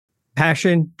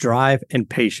Passion, drive, and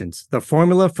patience. The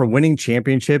formula for winning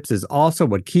championships is also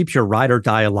what keeps your ride or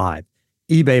die alive.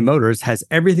 eBay Motors has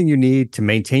everything you need to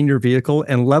maintain your vehicle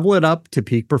and level it up to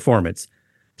peak performance.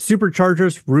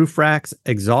 Superchargers, roof racks,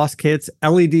 exhaust kits,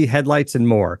 LED headlights, and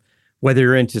more. Whether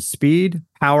you're into speed,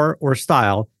 power, or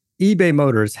style, eBay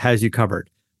Motors has you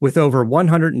covered. With over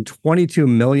 122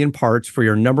 million parts for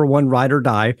your number one ride or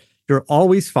die, you'll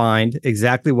always find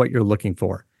exactly what you're looking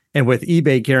for. And with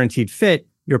eBay Guaranteed Fit,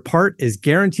 your part is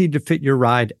guaranteed to fit your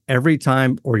ride every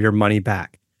time or your money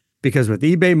back. Because with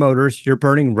eBay Motors, you're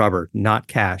burning rubber, not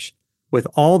cash. With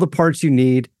all the parts you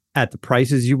need at the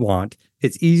prices you want,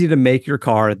 it's easy to make your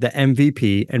car the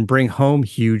MVP and bring home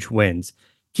huge wins.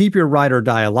 Keep your ride or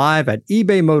die alive at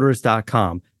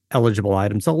ebaymotors.com. Eligible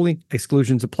items only.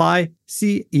 Exclusions apply.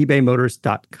 See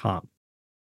ebaymotors.com.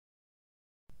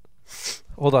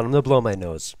 Hold on, I'm going to blow my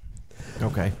nose.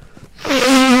 Okay.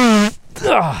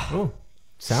 Oh,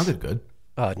 sounded good.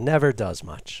 It never does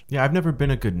much. Yeah, I've never been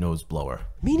a good nose blower.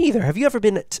 Me neither. Have you ever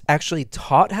been actually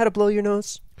taught how to blow your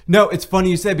nose? No, it's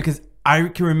funny you say because I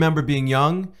can remember being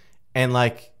young and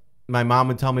like my mom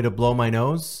would tell me to blow my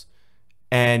nose.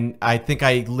 And I think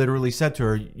I literally said to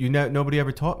her, nobody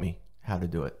ever taught me how to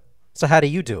do it. So how do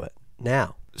you do it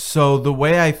now? So the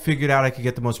way I figured out I could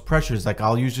get the most pressure is like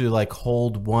I'll usually like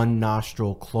hold one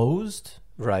nostril closed.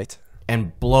 Right.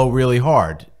 And blow really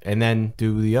hard and then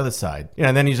do the other side.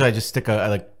 And then usually I just stick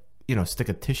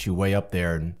a tissue way up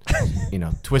there and,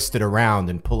 twist it around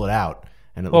and pull it out.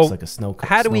 And it looks like a snow cone.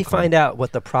 How do we find out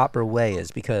what the proper way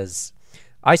is? Because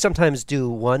I sometimes do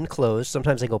one closed.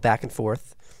 Sometimes I go back and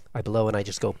forth. I blow and I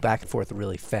just go back and forth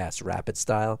really fast, rapid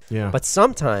style. Yeah. But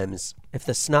sometimes if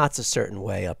the snot's a certain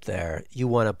way up there, you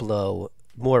want to blow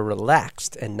more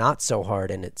relaxed and not so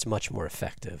hard, and it's much more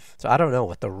effective. So I don't know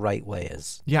what the right way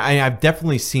is. Yeah, I've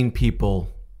definitely seen people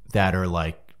that are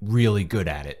like really good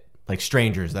at it, like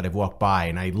strangers that I've walked by,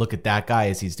 and I look at that guy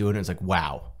as he's doing it. It's like,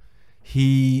 wow,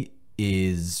 he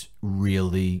is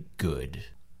really good.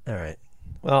 All right.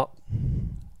 Well,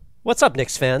 what's up,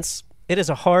 Knicks fans? It is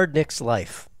a hard Knicks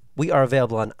life. We are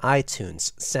available on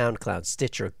iTunes, SoundCloud,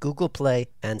 Stitcher, Google Play,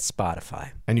 and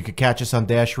Spotify. And you can catch us on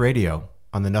Dash Radio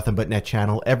on the Nothing But Net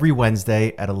channel every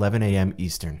Wednesday at 11 a.m.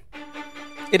 Eastern.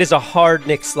 It is a hard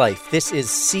Knicks life. This is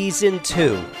Season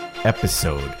 2.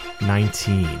 Episode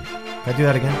 19. Can I do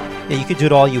that again? Yeah, you can do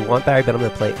it all you want, Barry, but I'm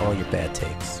going to play all your bad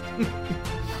takes.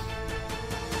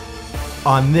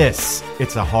 On this,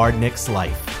 it's a hard Knicks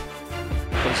life.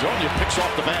 Hazonia picks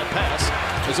off the bad pass.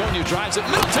 Hazonia drives it.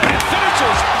 Middleton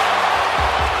finishes.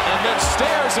 And then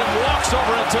stares and walks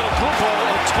over into the loophole.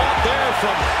 A taunt there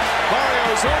from Mario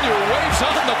Hazonia, waves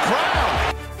on the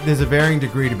crowd. There's a varying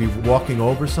degree to be walking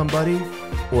over somebody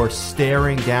or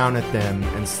staring down at them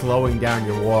and slowing down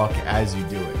your walk as you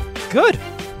do it. Good.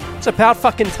 It's about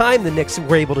fucking time the Knicks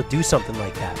were able to do something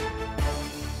like that.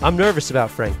 I'm nervous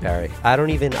about Frank Barry.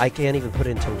 I can't even put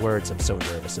it into words. I'm so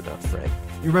nervous about Frank.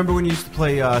 You remember when you used to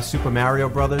play Super Mario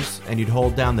Brothers and you'd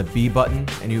hold down the B button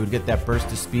and you would get that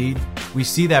burst of speed? We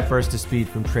see that burst of speed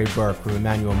from Trey Burke, from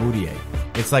Emmanuel Mudiay.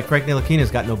 It's like Frank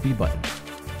Ntilikina's got no B button.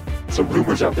 Some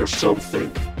rumors out there, some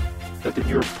think that the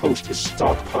New York Post is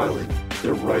stockpiling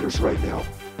their writers right now.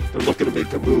 They're looking to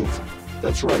make a move.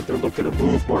 That's right, they're looking to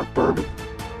move Mark Berman.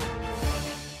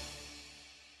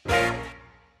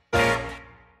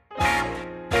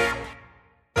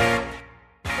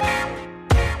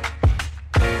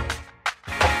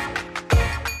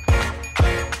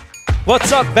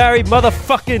 What's up, Barry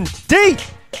motherfucking D?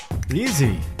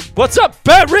 Easy. What's up,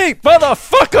 Barry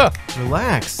motherfucker?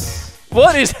 Relax.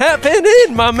 What is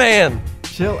happening, my man?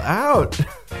 Chill out.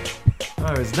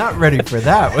 I was not ready for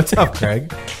that. What's up,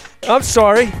 Craig? I'm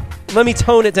sorry. Let me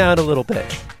tone it down a little bit.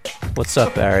 What's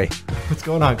up, Barry? What's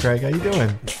going on, Craig? How you doing?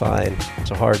 Fine.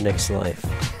 It's a hard Knicks life.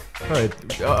 All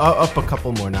right, up a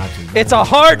couple more notches. It's a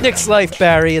hard Knicks life,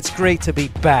 Barry. It's great to be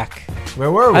back. Where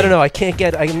were we? I don't know.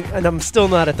 And I'm still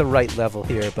not at the right level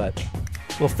here, but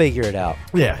we'll figure it out.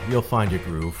 Yeah, you'll find your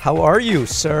groove. How are you,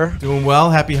 sir? Doing well.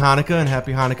 Happy Hanukkah, and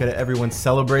happy Hanukkah to everyone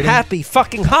celebrating. Happy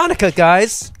fucking Hanukkah,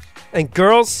 guys and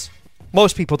girls.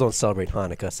 Most people don't celebrate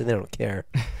Hanukkah, so they don't care.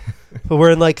 But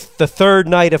we're in like the third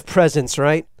night of presents,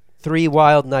 right? 3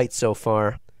 wild nights so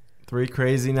far. 3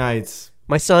 crazy nights.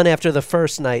 My son, after the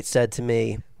first night, said to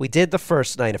me, we did the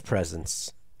first night of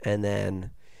presents, and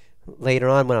then later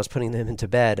on when I was putting him into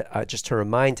bed, just to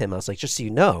remind him, I was like, just so you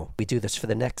know, we do this for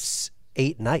the next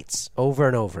 8 nights over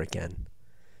and over again.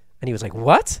 And he was like,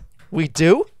 what? We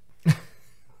do? I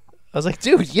was like,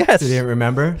 dude, yes. He didn't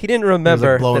remember? He didn't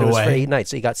remember that it was away. for 8 nights.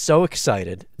 So he got so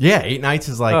excited. Yeah, 8 nights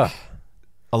is like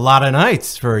a lot of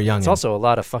nights for a youngin'. It's also a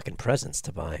lot of fucking presents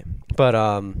to buy. But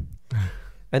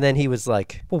And then he was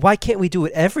like, well, why can't we do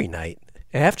it every night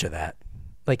after that?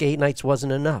 Like 8 nights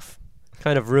wasn't enough.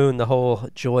 Kind of ruined the whole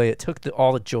joy. It took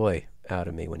all the joy out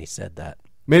of me when he said that.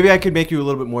 Maybe I could make you a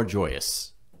little bit more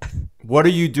joyous. What are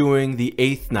you doing the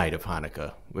 8th night of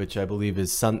Hanukkah, which I believe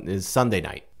is Sunday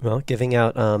night? Well, giving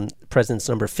out presents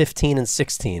number 15 and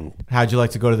 16. How'd you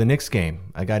like to go to the Knicks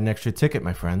game? I got an extra ticket,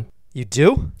 my friend. You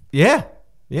do? Yeah.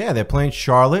 Yeah, they're playing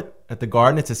Charlotte at the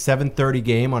Garden. It's a 7:30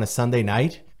 game on a Sunday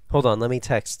night. Hold on, let me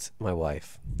text my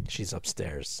wife. She's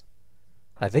upstairs.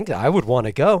 I think I would want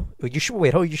to go. You sure?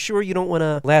 Wait, you sure you don't want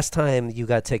to? Last time you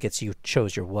got tickets, you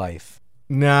chose your wife.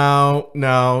 No.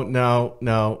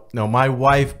 My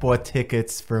wife bought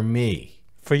tickets for me.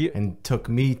 For you? And took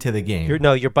me to the game.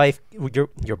 Your wife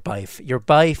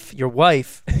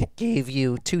gave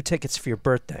you 2 tickets for your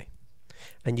birthday.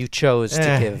 And you chose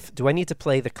to give. Do I need to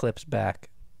play the clips back?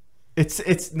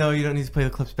 It's no, you don't need to play the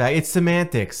clips back. It's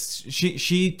semantics.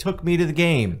 She took me to the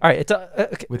game. All right, it's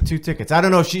okay. With 2 tickets. I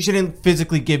don't know. She didn't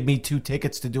physically give me 2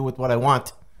 tickets to do with what I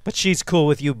want. But she's cool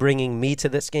with you bringing me to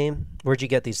this game. Where'd you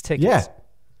get these tickets? Yeah.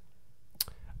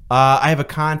 I have a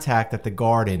contact at the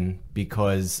Garden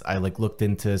because I looked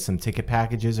into some ticket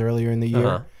packages earlier in the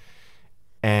year,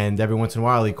 and every once in a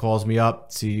while he calls me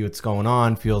up, see what's going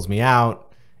on, feels me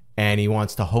out, and he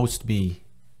wants to host me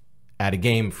at a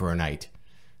game for a night.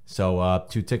 So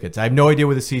 2 tickets. I have no idea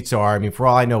where the seats are. I mean, for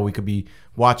all I know, we could be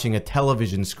watching a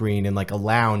television screen in a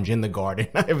lounge in the Garden.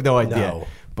 I have no idea. No.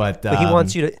 But he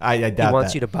wants you to. I doubt he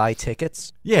wants that. you to buy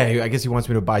tickets. Yeah, I guess he wants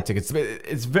me to buy tickets.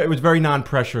 It was very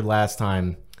non-pressured last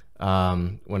time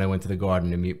when I went to the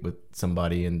Garden to meet with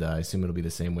somebody, and I assume it'll be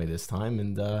the same way this time.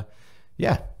 And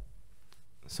yeah,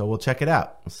 so we'll check it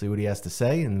out. We'll see what he has to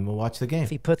say, and we'll watch the game. If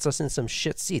he puts us in some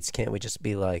shit seats, can't we just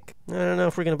be like, I don't know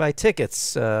if we're gonna buy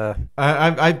tickets?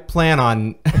 I plan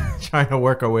on trying to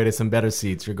work our way to some better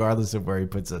seats, regardless of where he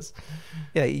puts us.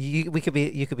 Yeah, you could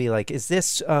be like, is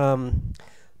this?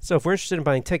 So if we're interested in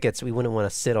buying tickets, we wouldn't want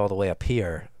to sit all the way up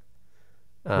here.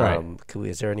 Right.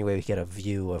 Is there any way we get a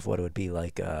view of what it would be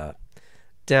like down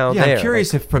there? Yeah, I'm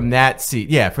curious if from that seat,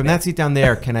 that seat down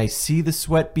there, can I see the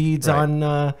sweat beads on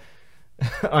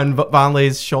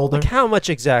Vonleh's shoulder? Like how much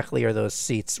exactly are those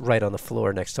seats right on the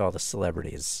floor next to all the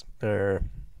celebrities? Yeah,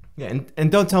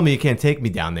 and don't tell me you can't take me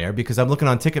down there, because I'm looking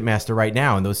on Ticketmaster right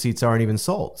now, and those seats aren't even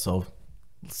sold. So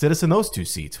sit us in those 2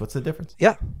 seats. What's the difference?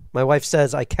 Yeah, my wife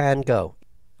says I can go.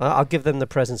 I'll give them the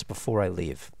presents before I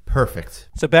leave. Perfect.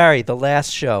 So, Barry, the last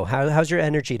show, how's your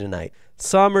energy tonight?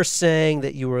 Some are saying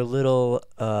that you were a little,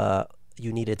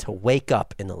 you needed to wake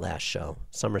up in the last show.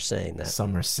 Some are saying that.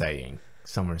 Some are saying.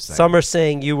 Some are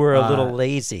saying you were a little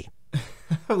lazy.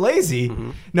 Lazy?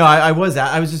 Mm-hmm. No, I was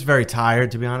just very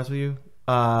tired, to be honest with you.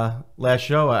 Last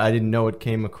show, I didn't know it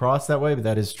came across that way, but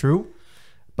that is true.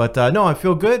 But no, I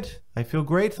feel good. I feel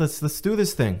great. Let's do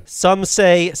this thing. Some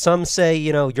say,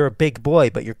 you're a big boy,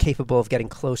 but you're capable of getting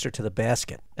closer to the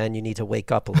basket, and you need to wake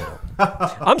up a little.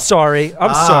 I'm sorry.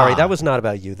 That was not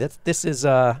about you. This is.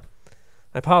 I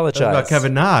apologize. That's about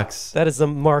Kevin Knox. That is the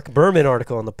Mark Berman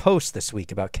article on the Post this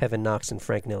week about Kevin Knox and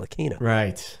Frank Ntilikina.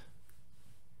 Right.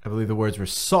 I believe the words were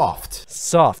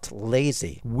soft,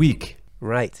 lazy, weak.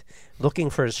 Right.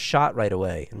 Looking for his shot right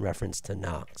away in reference to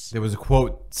Knox. There was a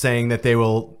quote saying that they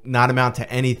will not amount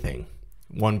to anything,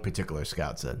 one particular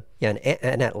scout said. Yeah,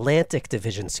 an Atlantic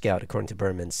Division scout, according to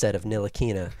Berman, said of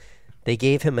Ntilikina, they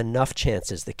gave him enough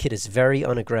chances. The kid is very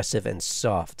unaggressive and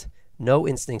soft. No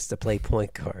instincts to play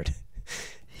point guard.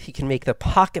 He can make the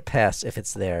pocket pass if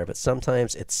it's there, but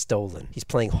sometimes it's stolen. He's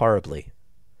playing horribly.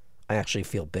 I actually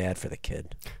feel bad for the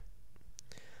kid.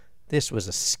 This was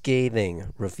a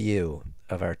scathing review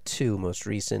of our 2 most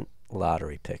recent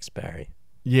lottery picks, Barry.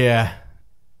 Yeah.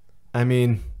 I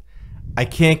mean, I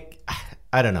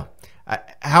don't know.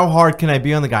 How hard can I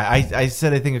be on the guy? I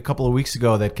said, I think a couple of weeks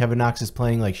ago, that Kevin Knox is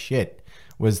playing like shit,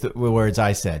 was the words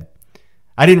I said.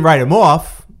 I didn't write him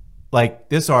off like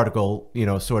this article,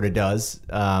 sort of does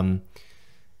in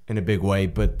a big way,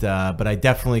 but I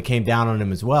definitely came down on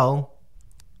him as well.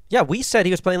 Yeah, we said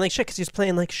he was playing like shit because he was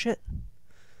playing like shit.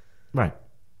 Right.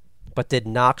 But did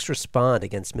Knox respond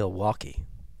against Milwaukee?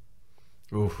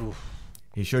 Oof.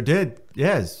 He sure did.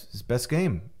 Yeah, his best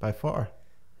game by far.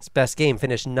 His best game.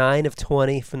 Finished 9 of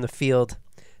 20 from the field.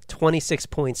 26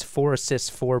 points, 4 assists,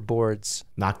 4 boards.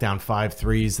 Knocked down 5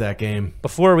 threes that game.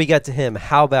 Before we get to him,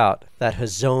 how about that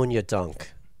Hezonja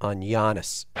dunk on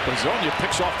Giannis? Hezonja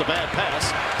picks off the bad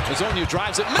pass. Hezonja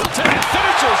drives it. Middleton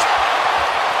finishes.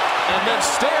 And then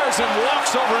stares and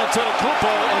walks over into the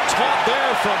Antetokounmpo. A taunt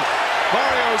there from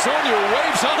Mario Hezonja,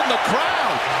 waves on the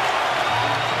crowd.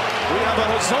 We have a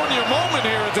Hezonja moment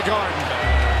here at the Garden.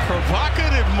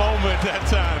 Provocative moment that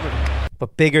time.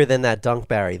 But bigger than that dunk,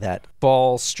 Barry, that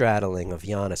ball straddling of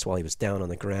Giannis while he was down on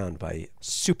the ground by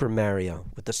Super Mario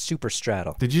with the super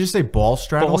straddle. Did you just say ball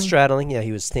straddling? Ball straddling, yeah,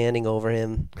 he was standing over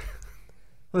him.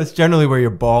 Well, that's generally where your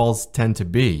balls tend to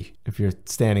be if you're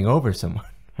standing over someone,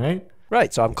 right?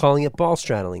 Right, so I'm calling it ball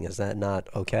straddling. Is that not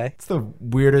okay? It's the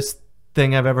weirdest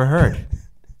thing I've ever heard.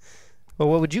 Well,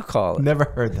 what would you call it? Never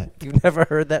heard that. You've never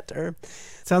heard that term?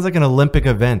 Sounds like an Olympic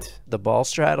event. The ball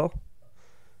straddle?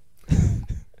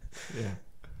 Yeah.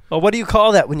 Well, what do you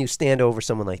call that when you stand over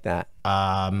someone like that?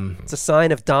 It's a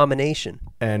sign of domination.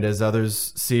 And as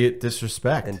others see it,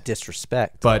 disrespect. And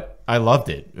disrespect. But I loved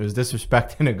it. It was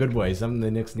disrespect in a good way, something the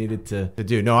Knicks needed to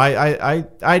do. No, I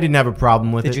didn't have a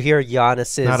problem with it. Did you hear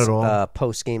Giannis's Not at all.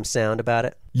 post-game sound about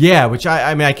it? Yeah, which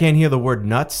I mean, I can't hear the word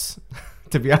nuts.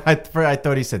 To be honest, I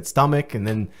thought he said stomach, and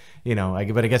then,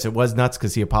 but I guess it was nuts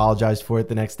because he apologized for it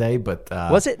the next day. But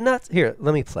was it nuts? Here,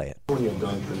 let me play it. When you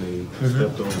dunked and they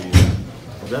stepped over you,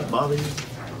 does that bother you?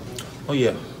 Oh,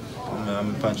 yeah.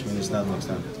 I'm punching in the stomach next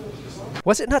time.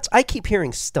 Was it nuts? I keep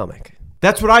hearing stomach.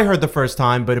 That's what I heard the first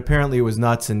time, but apparently it was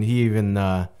nuts, and he even,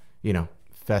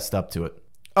 fessed up to it.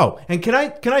 Oh, and can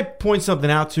I point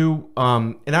something out too?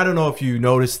 And I don't know if you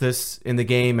noticed this in the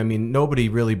game. I mean, nobody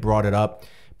really brought it up,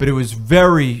 but it was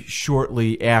very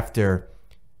shortly after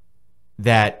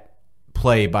that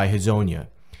play by Hezonja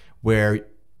where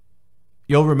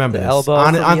you'll remember the this. Elbow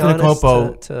from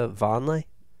Antetokounmpo to Vonleh?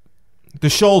 The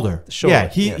shoulder. Yeah,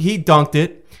 he dunked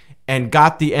it and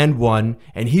got the end one,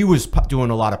 and he was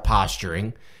doing a lot of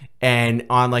posturing. And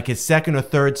on like his second or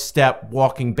third step,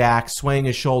 walking back, swaying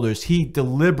his shoulders, he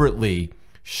deliberately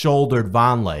shouldered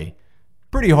Vonleh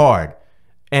pretty hard.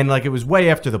 And like it was way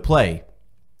after the play.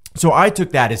 So I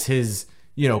took that as his,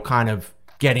 kind of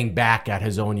getting back at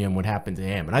Hezonja and what happened to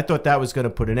him. And I thought that was going to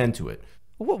put an end to it.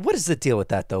 What is the deal with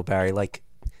that, though, Barry? Like,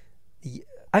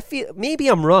 I feel, maybe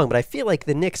I'm wrong, but I feel like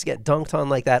the Knicks get dunked on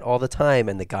like that all the time,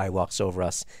 and the guy walks over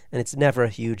us, and it's never a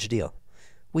huge deal.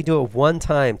 We do it one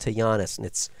time to Giannis, and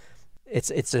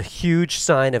it's a huge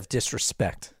sign of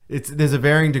disrespect. There's a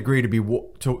varying degree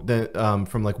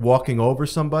from like walking over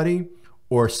somebody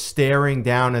or staring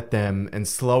down at them and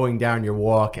slowing down your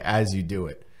walk as you do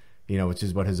it, which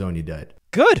is what Hezonja did.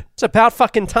 Good. It's about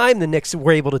fucking time the Knicks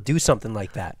were able to do something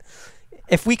like that.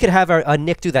 If we could have a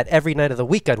Knick do that every night of the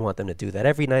week, I'd want them to do that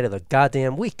every night of the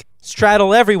goddamn week.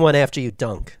 Straddle everyone after you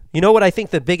dunk. You know what I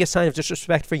think the biggest sign of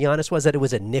disrespect for Giannis was? That it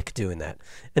was a Knick doing that.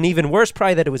 And even worse,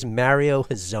 probably that it was Mario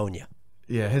Hezonja.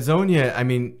 Yeah, Hezonja, I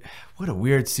mean, what a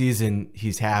weird season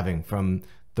he's having, from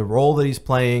the role that he's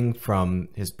playing, from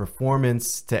his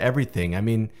performance to everything. I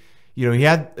mean, he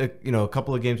had a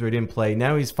couple of games where he didn't play.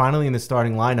 Now he's finally in the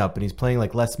starting lineup, and he's playing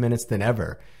like less minutes than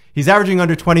ever. He's averaging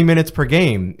under 20 minutes per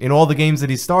game in all the games that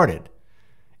he started.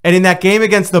 And in that game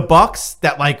against the Bucks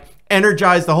that like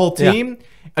energized the whole team,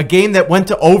 a game that went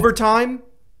to overtime,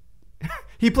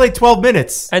 he played 12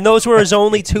 minutes. And those were his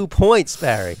only 2 points,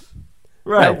 Barry.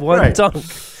 Right. That one dunk.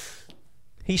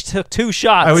 He took 2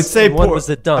 shots. I would say one was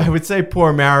the dunk. I would say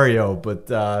poor Mario, but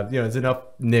there's enough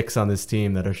Knicks on this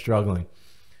team that are struggling.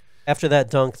 After that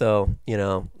dunk, though,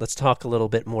 let's talk a little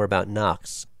bit more about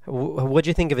Knox. What did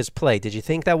you think of his play? Did you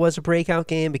think that was a breakout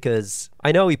game? Because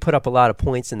I know he put up a lot of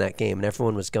points in that game, and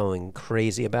everyone was going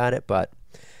crazy about it, but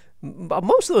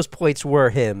most of those points were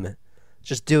him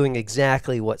just doing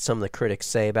exactly what some of the critics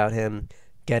say about him,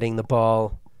 getting the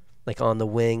ball like on the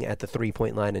wing at the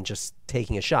three-point line and just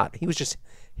taking a shot. He was just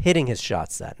hitting his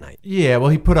shots that night. Yeah, well,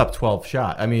 he put up 12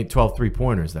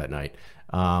 3-pointers that night.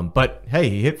 But, hey,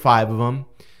 he hit 5 of them.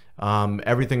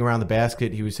 Everything around the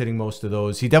basket, he was hitting most of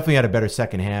those. He definitely had a better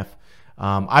second half.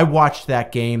 I watched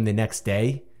that game the next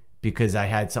day because I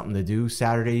had something to do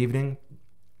Saturday evening.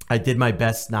 I did my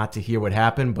best not to hear what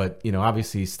happened, but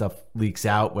obviously stuff leaks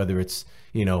out, whether it's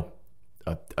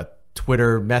a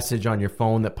Twitter message on your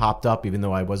phone that popped up, even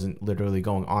though I wasn't literally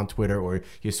going on Twitter, or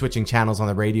you're switching channels on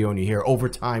the radio and you hear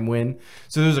overtime win.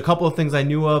 So there's a couple of things I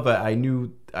knew of.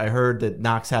 I heard that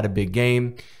Knox had a big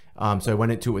game. So I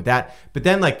went into it with that. But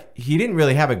then, he didn't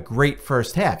really have a great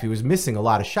first half. He was missing a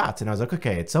lot of shots. And I was like,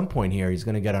 okay, at some point here, he's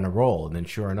going to get on a roll. And then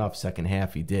sure enough, second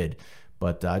half, he did.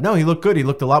 But no, he looked good. He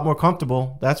looked a lot more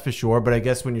comfortable, that's for sure. But I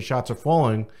guess when your shots are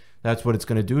falling, that's what it's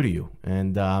going to do to you.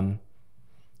 And,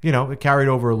 it carried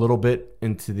over a little bit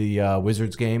into the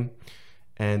Wizards game.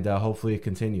 And hopefully it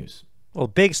continues. Well,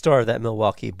 big star of that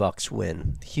Milwaukee Bucks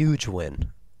win. Huge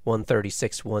win.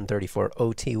 136-134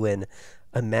 OT win.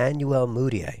 Emmanuel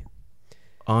Mudiay.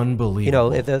 Unbelievable.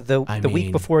 The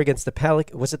week before against the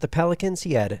Pelicans, was it the Pelicans?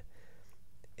 He had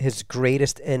his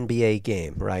greatest NBA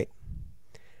game, right?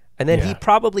 And then he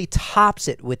probably tops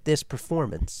it with this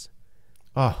performance.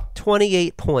 Oh,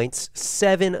 28 points,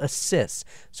 7 assists.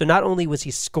 So not only was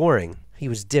he scoring, he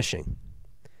was dishing.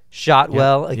 Shot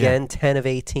well, again, 10 of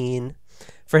 18.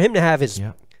 For him to have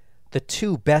the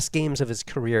 2 best games of his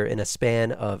career in a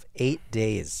span of 8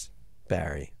 days,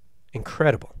 Barry,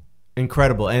 incredible.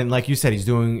 Incredible. And like you said,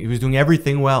 he was doing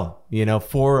everything well.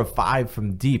 4 of 5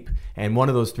 from deep. And one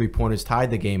of those 3-pointers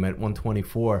tied the game at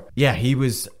 124. Yeah, he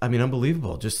was,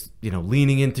 unbelievable. Just,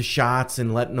 leaning into shots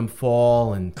and letting them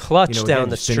fall. And clutch down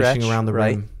the stretch. Finishing around the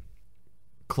rim.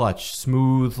 Clutch.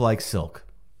 Smooth like silk.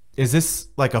 Is this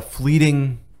like a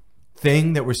fleeting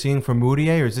thing that we're seeing from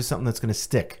Mudiay, or is this something that's going to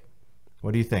stick?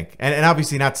 What do you think? And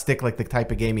obviously not stick like the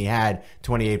type of game he had,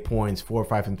 28 points, 4 or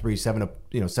 5 from 3, 7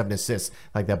 assists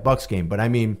like that Bucks game. But I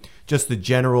mean, just the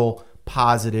general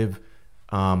positive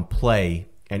play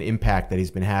and impact that he's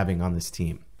been having on this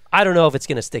team. I don't know if it's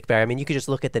going to stick, Barry. I mean, you could just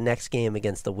look at the next game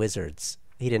against the Wizards.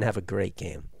 He didn't have a great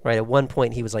game, right? At one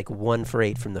point, he was like 1 for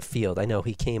 8 from the field. I know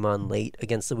he came on late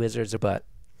against the Wizards, but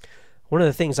one of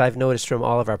the things I've noticed from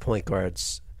all of our point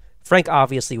guards, Frank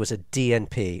obviously was a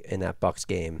DNP in that Bucks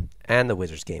game and the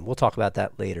Wizards game. We'll talk about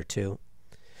that later too.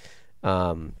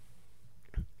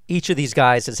 Each of these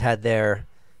guys has had their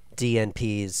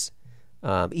DNPs.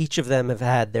 Each of them have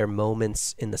had their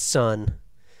moments in the sun.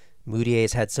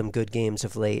 Mudiay's had some good games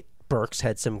of late. Burks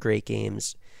had some great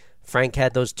games. Frank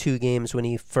had those 2 games when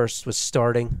he first was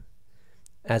starting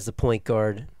as the point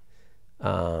guard.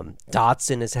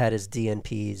 Dotson has had his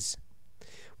DNPs.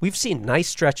 We've seen nice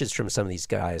stretches from some of these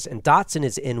guys, and Dotson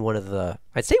is in one of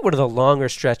the longer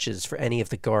stretches for any of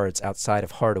the guards outside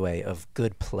of Hardaway of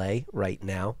good play right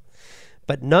now.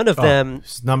 But none of them...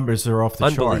 His numbers are off the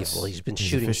unbelievable. charts. Unbelievable. He's been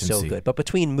shooting so good. But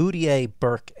between Mudiay,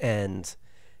 Burke, and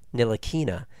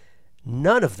Ntilikina,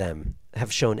 none of them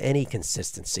have shown any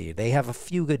consistency. They have a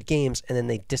few good games, and then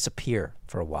they disappear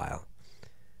for a while.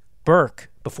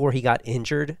 Burke, before he got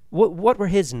injured, what were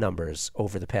his numbers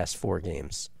over the past 4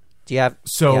 games? Do you have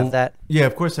that? Yeah,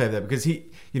 of course I have that, because he,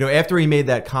 after he made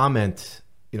that comment,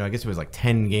 I guess it was like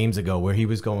 10 games ago, where he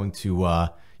was going to,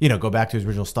 go back to his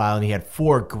original style, and he had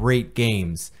 4 great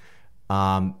games.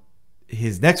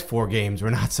 His next 4 games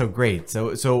were not so great.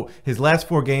 So his last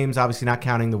 4 games, obviously not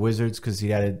counting the Wizards because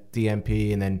he had a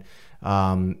DNP, and then,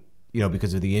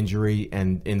 because of the injury,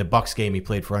 and in the Bucks game, he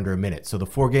played for under a minute. So the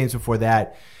 4 games before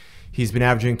that, he's been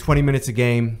averaging 20 minutes a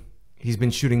game. He's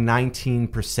been shooting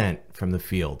 19% from the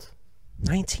field.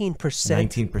 19%?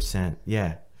 19%,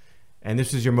 yeah. And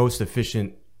this was your most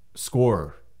efficient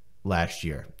scorer last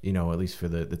year, at least for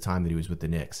the time that he was with the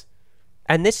Knicks.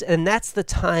 And that's the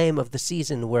time of the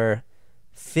season where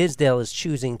Fizdale is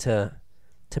choosing to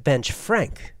bench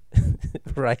Frank,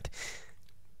 right?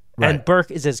 And Burke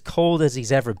is as cold as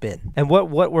he's ever been. And what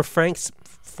were Frank's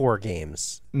 4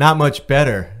 games? Not much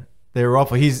better. They were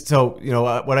awful.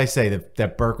 What I say,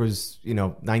 that Burke was,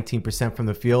 19% from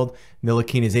the field.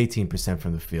 Ntilikina is 18%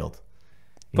 from the field.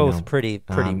 Both pretty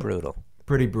brutal.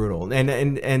 Pretty brutal.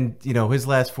 And his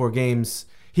last 4 games,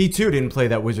 he too didn't play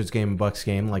that Wizards game and Bucks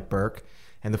game like Burke.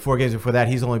 And the 4 games before that,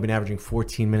 he's only been averaging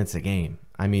 14 minutes a game.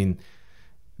 I mean,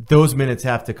 those minutes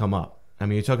have to come up. I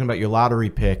mean, you're talking about your lottery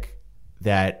pick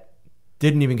that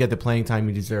didn't even get the playing time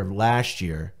he deserved last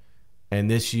year. And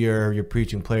this year, you're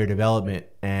preaching player development,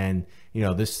 and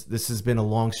this has been a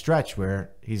long stretch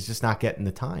where he's just not getting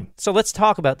the time. So let's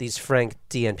talk about these Frank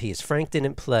DNPs. Frank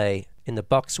didn't play in the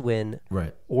Bucks win,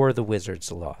 right, or the Wizards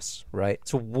loss, right?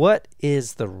 So what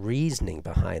is the reasoning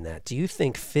behind that? Do you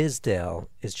think Fizdale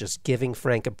is just giving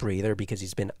Frank a breather because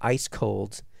he's been ice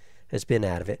cold, has been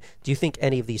out of it? Do you think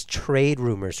any of these trade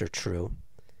rumors are true,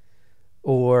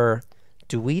 or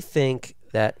do we think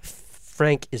that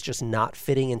Frank is just not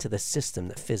fitting into the system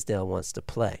that Fizdale wants to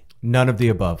play? None of the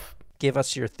above. Give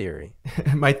us your theory.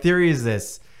 My theory is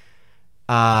this.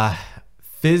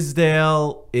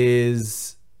 Fizdale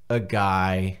is a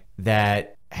guy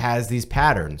that has these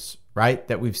patterns, right,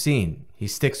 that we've seen. He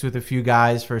sticks with a few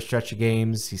guys for a stretch of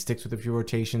games. He sticks with a few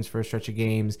rotations for a stretch of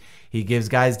games. He gives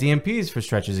guys DNPs for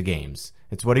stretches of games.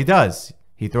 It's what he does.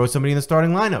 He throws somebody in the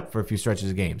starting lineup for a few stretches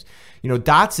of games.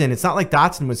 Dotson, it's not like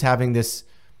Dotson was having this,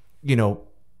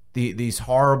 these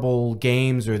horrible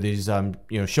games or these,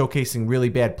 showcasing really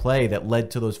bad play that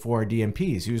led to those 4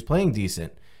 DNPs. He was playing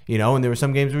decent, and there were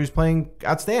some games where he was playing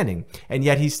outstanding. And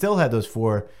yet he still had those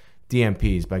 4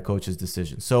 DNPs by coach's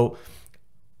decision. So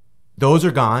those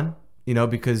are gone,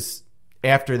 because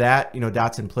after that,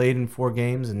 Dotson played in 4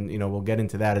 games, and, we'll get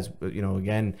into that as,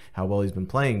 again, how well he's been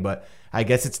playing. But I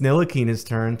guess it's Ntilikina's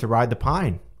turn to ride the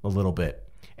pine a little bit.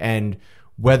 And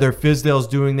whether Fizdale's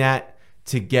doing that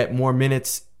to get more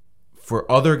minutes for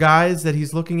other guys that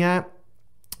he's looking at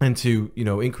and to,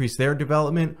 increase their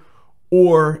development,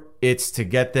 or it's to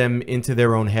get them into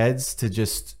their own heads to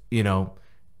just,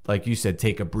 like you said,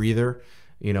 take a breather,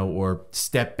 or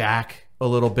step back a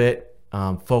little bit,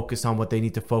 focus on what they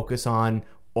need to focus on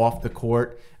off the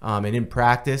court and in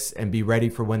practice, and be ready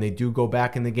for when they do go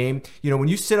back in the game. When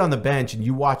you sit on the bench and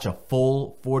you watch a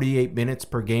full 48 minutes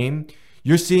per game,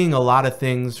 you're seeing a lot of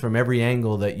things from every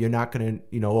angle that you're not going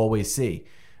to, always see,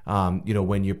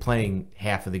 when you're playing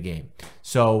half of the game.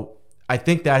 So I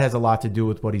think that has a lot to do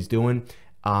with what he's doing.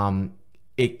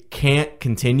 It can't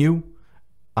continue.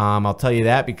 I'll tell you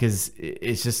that, because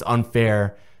it's just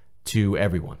unfair to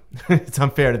everyone. It's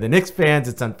unfair to the Knicks fans.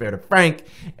 It's unfair to Frank,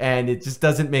 and it just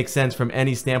doesn't make sense from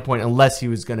any standpoint unless he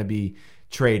was going to be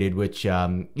traded, which you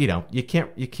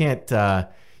can't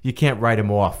write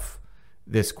him off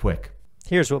this quick.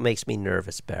 Here's what makes me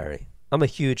nervous, Barry. I'm a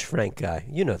huge Frank guy.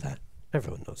 You know that.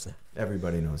 Everyone knows that.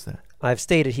 Everybody knows that. I've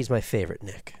stated he's my favorite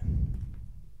Knick,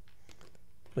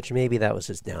 which maybe that was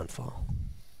his downfall.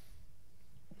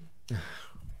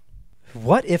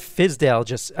 What if Fizdale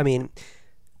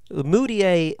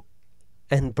Mudiay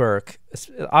and Burke,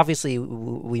 obviously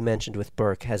we mentioned with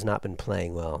Burke, has not been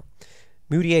playing well.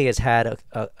 Mudiay has had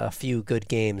a few good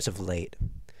games of late,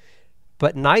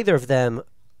 but neither of them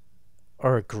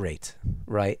are great,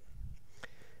 right?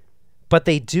 But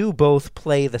they do both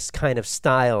play this kind of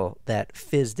style that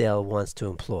Fizdale wants to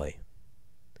employ,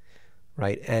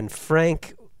 right? And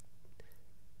Frank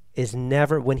is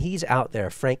never, when he's out there,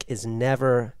 Frank is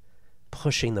never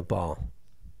pushing the ball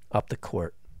up the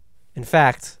court. In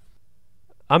fact,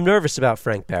 I'm nervous about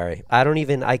Frank, Barry. I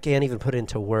can't even put it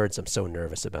into words. I'm so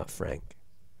nervous about Frank.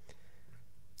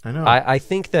 I know. I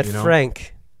think that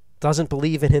Frank doesn't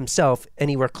believe in himself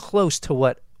anywhere close to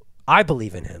what I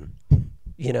believe in him,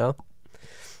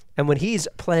 And when he's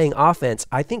playing offense,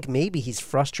 I think maybe he's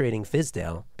frustrating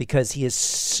Fizdale because he is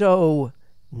so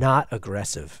not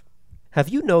aggressive. Have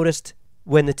you noticed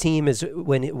when the team is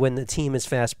when the team is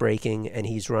fast breaking and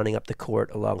he's running up the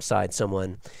court alongside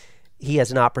someone, he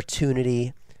has an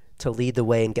opportunity to lead the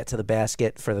way and get to the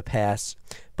basket for the pass,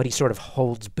 but he sort of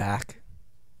holds back?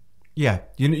 Yeah,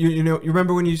 you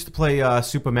remember when you used to play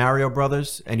Super Mario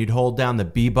Brothers and you'd hold down the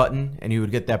B button and you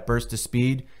would get that burst of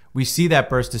speed? We see that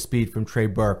burst of speed from Trey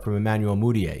Burke, from Emmanuel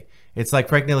Mudiay. It's like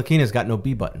Frank Ntilikina's got no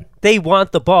B button. They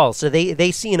want the ball, so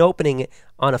they see an opening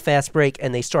on a fast break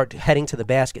and they start heading to the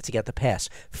basket to get the pass.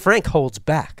 Frank holds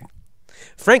back.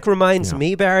 Frank reminds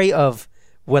me, Barry, of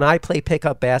when I play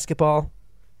pickup basketball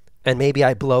and maybe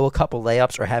I blow a couple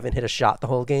layups or haven't hit a shot the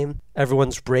whole game.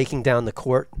 Everyone's breaking down the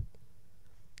court.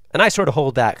 And I sort of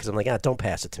hold back because I'm like, don't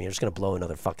pass it to me. I'm just going to blow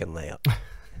another fucking layup.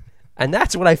 And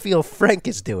that's what I feel Frank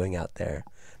is doing out there.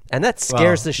 And that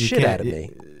scares the shit out of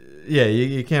me. Yeah,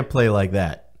 you can't play like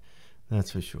that.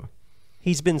 That's for sure.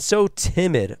 He's been so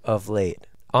timid of late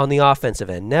on the offensive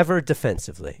end, never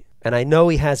defensively. And I know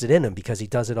he has it in him because he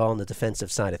does it all on the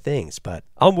defensive side of things. But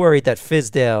I'm worried that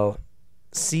Fizdale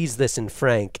sees this in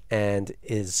Frank and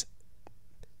has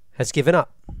given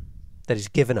up. That he's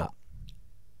given up.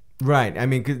 Right. I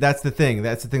mean, that's the thing.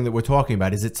 That's the thing that we're talking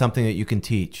about. Is it something that you can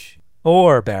teach?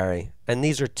 Or, Barry, and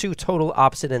these are two total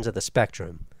opposite ends of the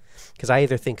spectrum, because I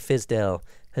either think Fizdale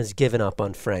has given up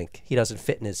on Frank, he doesn't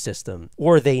fit in his system,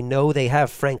 or they know they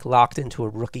have Frank locked into a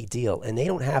rookie deal, and they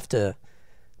don't have to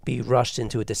be rushed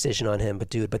into a decision on him,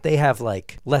 but they have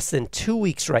like less than 2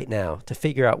 weeks right now to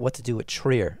figure out what to do with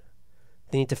Trier.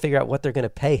 They need to figure out what they're going to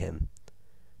pay him.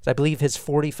 So I believe his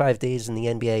 45 days in the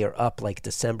NBA are up like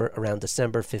around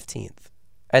December 15th.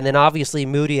 And then obviously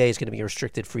Mudiay is going to be a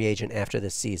restricted free agent after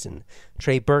this season.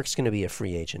 Trey Burke's going to be a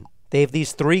free agent. They have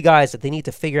these three guys that they need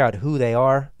to figure out who they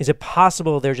are. Is it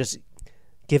possible they're just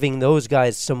giving those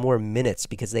guys some more minutes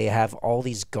because they have all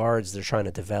these guards they're trying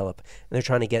to develop, and they're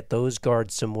trying to get those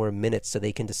guards some more minutes so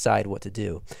they can decide what to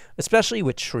do, especially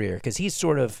with Trier, because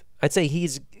I'd say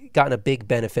he's gotten a big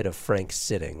benefit of Frank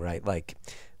sitting, right? Like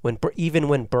even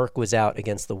when Burke was out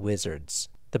against the Wizards,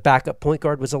 the backup point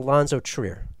guard was Alonzo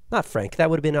Trier, not Frank. That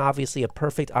would have been obviously a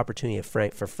perfect opportunity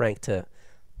for Frank to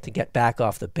get back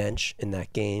off the bench in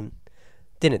that game.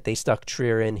 Didn't. They stuck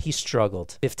Trier in. He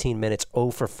struggled. 15 minutes, 0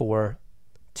 for 4,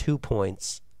 2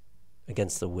 points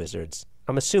against the Wizards.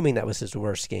 I'm assuming that was his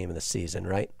worst game of the season,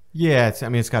 right? Yeah,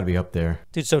 it's got to be up there.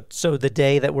 Dude, so the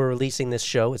day that we're releasing this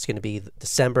show, it's going to be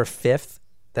December 5th.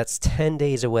 That's 10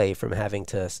 days away from having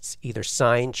to either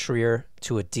sign Trier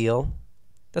to a deal.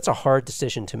 That's a hard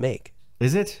decision to make.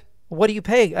 Is it? What do you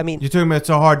pay? I mean, you're talking about it's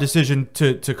a hard decision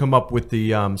to come up with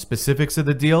the specifics of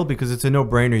the deal, because it's a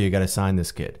no-brainer. You got to sign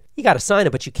this kid. You got to sign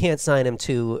him, but you can't sign him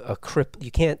to a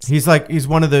You can't. He's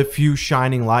one of the few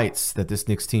shining lights that this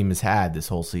Knicks team has had this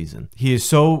whole season. He is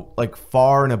so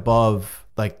far and above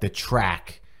the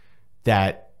track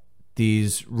that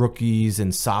these rookies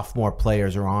and sophomore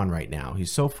players are on right now.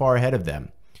 He's so far ahead of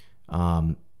them.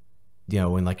 In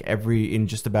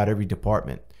just about every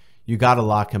department. You got to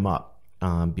lock him up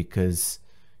because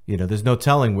there's no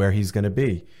telling where he's going to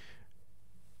be.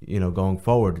 Going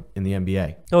forward in the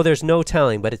NBA. No, there's no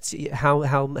telling, but it's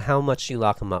how much you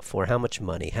lock him up for, how much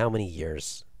money, how many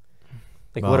years.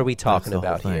 What are we talking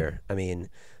about here? I mean,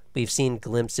 we've seen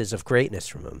glimpses of greatness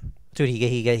from him. Dude,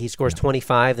 he scores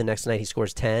 25, the next night he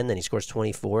scores 10, then he scores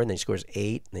 24, and then he scores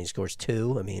 8, and then he scores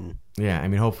 2. I mean,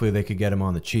 hopefully they could get him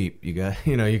on the cheap. You got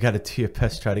to do your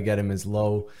best, try to get him as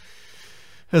low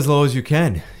as you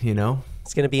can,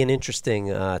 It's going to be an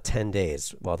interesting 10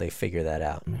 days while they figure that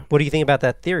out. What do you think about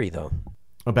that theory, though?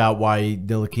 About why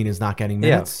Ntilikina is not getting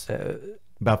minutes? Yeah.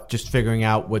 About just figuring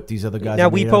out what these other guys now, are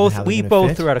we made of both and how they're threw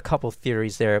gonna fit? out a couple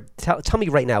theories there. Tell me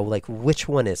right now, which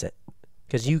one is it?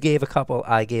 Because you gave a couple,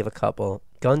 I gave a couple.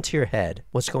 Gun to your head.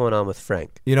 What's going on with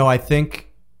Frank? I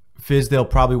think Fizdale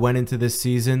probably went into this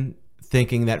season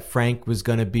thinking that Frank was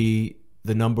going to be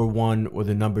the number 1 or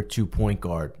the number 2 point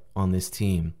guard on this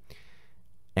team.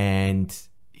 And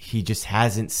he just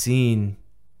hasn't seen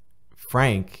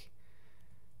Frank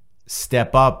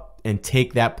step up and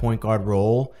take that point guard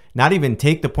role. Not even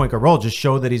take the point guard role, just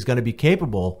show that he's going to be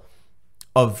capable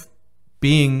of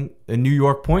being a New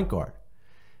York point guard.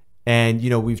 And,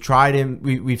 we've tried him.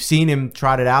 We've seen him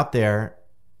trotted out there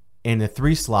in the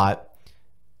 3 slot,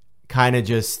 kind of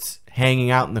just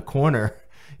hanging out in the corner,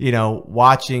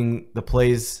 watching the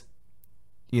plays,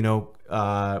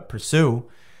 pursue.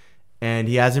 And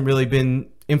he hasn't really been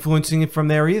influencing it from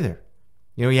there either.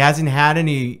 He hasn't had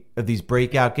any of these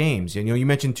breakout games. You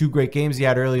mentioned 2 great games he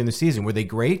had early in the season. Were they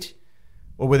great,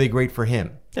 or were they great for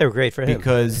him? They were great for him.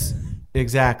 Because,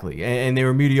 exactly. And they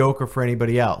were mediocre for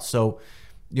anybody else. So,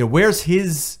 where's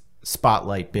his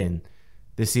spotlight been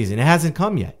this season? It hasn't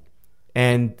come yet.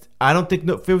 And I don't think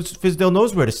Fizdale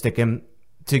knows where to stick him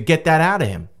to get that out of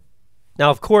him. Now,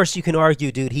 of course, you can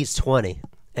argue, dude, he's 20.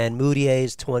 And Moutier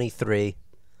is 23,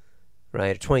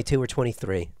 right? 22 or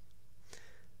 23.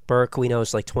 Burke, we know,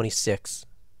 is like 26.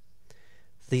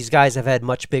 These guys have had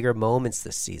much bigger moments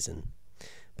this season.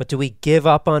 But do we give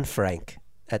up on Frank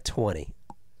at 20?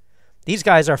 These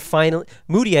guys are finally...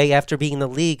 Moutier, after being in the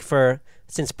league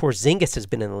since Porzingis has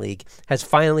been in the league, has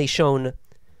finally shown,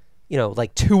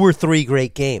 2 or 3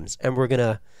 great games. And we're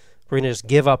gonna just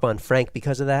give up on Frank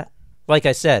because of that? Like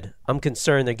I said, I'm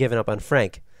concerned they're giving up on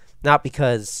Frank. Not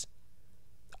because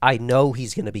I know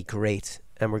he's going to be great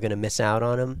and we're going to miss out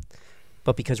on him,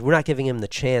 but because we're not giving him the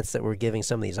chance that we're giving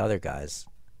some of these other guys.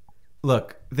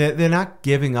 Look, they're not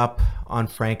giving up on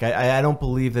Frank. I don't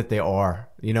believe that they are.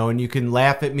 And you can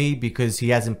laugh at me because he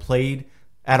hasn't played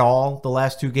at all the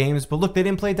last 2 games. But look, they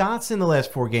didn't play Dotson the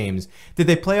last 4 games. Did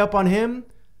they play up on him?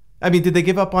 Did they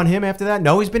give up on him after that?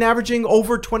 No, he's been averaging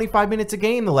over 25 minutes a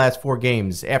game the last 4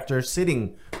 games after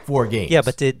sitting 4 games. Yeah,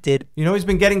 but did he's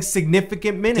been getting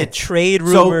significant minutes. Did trade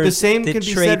rumors? So the same can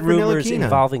be said for Ntilikina.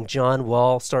 Involving John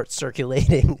Wall start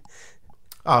circulating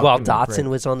while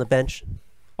Dotson was on the bench?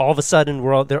 All of a sudden,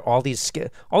 all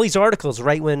these articles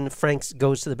right when Frank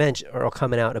goes to the bench are all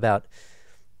coming out about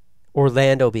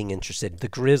Orlando being interested, the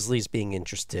Grizzlies being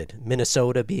interested,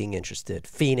 Minnesota being interested,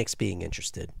 Phoenix being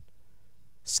interested.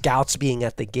 Scouts being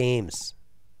at the games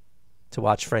to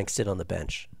watch Frank sit on the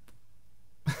bench.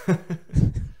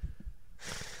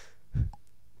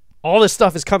 All this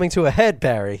stuff is coming to a head,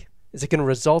 Barry. Is it going to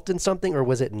result in something, or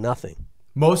was it nothing?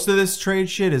 Most of this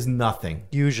trade shit is nothing.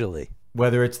 Usually.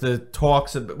 Whether it's the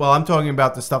talks of, I'm talking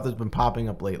about the stuff that's been popping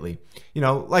up lately.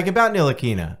 Like about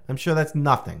Ntilikina. I'm sure that's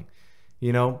nothing.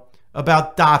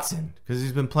 About Dotson, because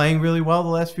he's been playing really well the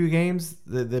last few games.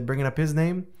 They're bringing up his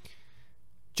name.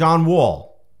 John Wall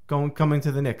coming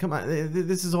to the Knicks. Come on,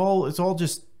 this is all. It's all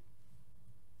just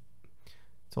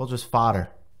fodder.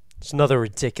 It's another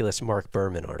ridiculous Mark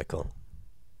Berman article.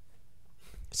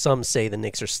 Some say the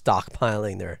Knicks are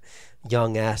stockpiling their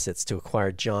young assets to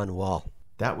acquire John Wall.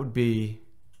 That would be.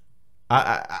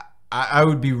 I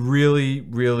would be really,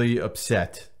 really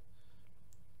upset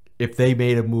if they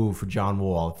made a move for John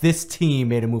Wall. If this team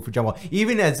made a move for John Wall,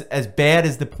 even as bad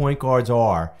as the point guards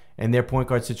are and their point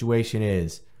guard situation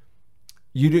is.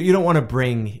 You don't want to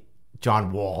bring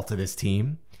John Wall to this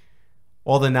team.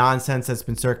 All the nonsense that's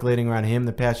been circulating around him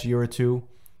the past year or 2.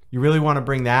 You really want to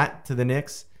bring that to the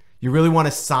Knicks? You really want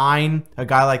to sign a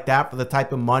guy like that for the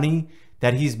type of money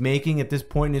that he's making at this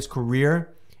point in his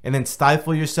career and then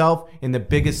stifle yourself in the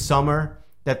biggest summer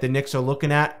that the Knicks are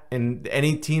looking at and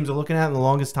any teams are looking at in the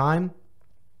longest time?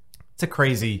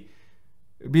 It'd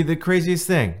be the craziest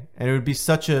thing. And it would be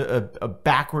such a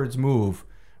backwards move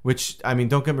which, I mean,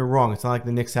 don't get me wrong. It's not like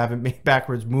the Knicks haven't made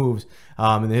backwards moves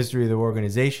in the history of the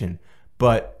organization.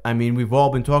 But, I mean, we've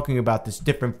all been talking about this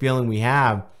different feeling we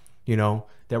have,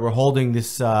 that we're holding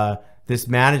this this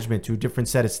management to a different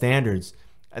set of standards.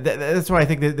 That's why I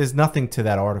think that there's nothing to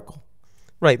that article.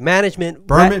 Right. Management.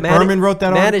 Berman wrote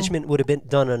that management article? would have been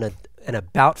done on an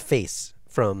about face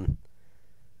from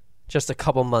just a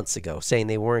couple months ago, saying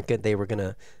they weren't good. They were going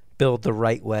to build the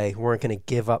right way, weren't going to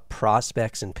give up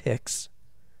prospects and picks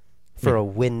for a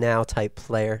win now type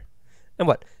player. And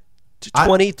what?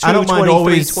 22,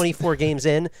 23, 24 games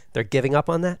in, they're giving up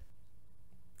on that?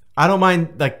 I don't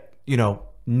mind,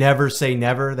 never say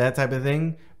never, that type of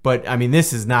thing. But, I mean,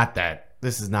 this is not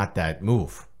that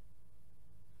move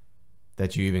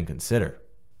that you even consider.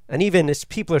 And even as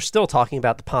people are still talking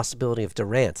about the possibility of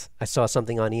Durant. I saw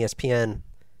something on ESPN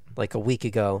like a week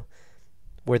ago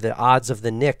where the odds of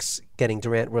the Knicks getting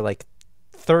Durant were like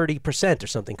 30% or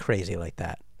something crazy like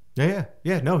that. Yeah.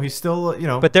 No, he's still,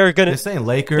 But they're saying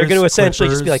Lakers. They're going to essentially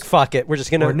Clippers, just be like, fuck it. We're just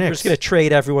going to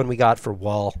trade everyone we got for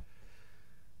Wall.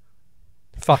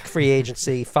 Fuck free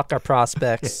agency. Fuck our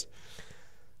prospects.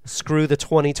 Screw the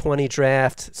 2020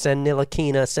 draft. Send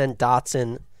Ntilikina. Send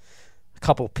Dotson. A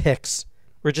couple picks.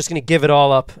 We're just going to give it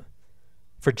all up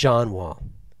for John Wall.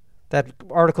 That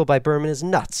article by Berman is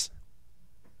nuts.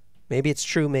 Maybe it's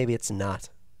true. Maybe it's not.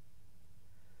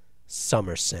 Some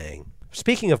are saying.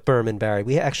 Speaking of Berman, Barry,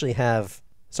 we actually have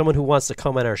someone who wants to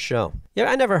come on our show. Yeah,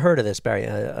 I never heard of this, Barry.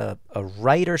 A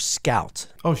writer scout.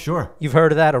 Oh, sure. You've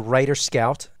heard of that? A writer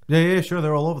scout? Yeah, sure.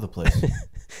 They're all over the place.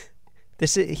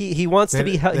 He wants to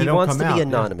be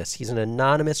anonymous. Yeah. He's an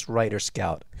anonymous writer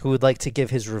scout who would like to give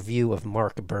his review of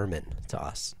Mark Berman to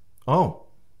us. Oh,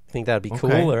 think that'd be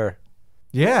cool, or?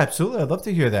 Yeah, absolutely. I'd love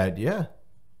to hear that. Yeah.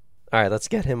 All right, let's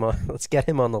get him on. Let's get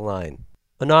him on the line.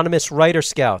 Anonymous writer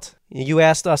scout. You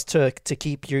asked us to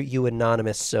keep you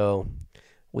anonymous, so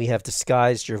we have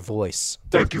disguised your voice.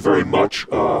 Thank you very much.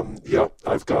 I'm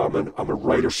a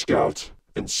writer scout.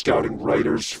 Been scouting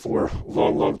writers for a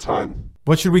long, long time.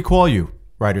 What should we call you,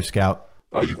 writer scout?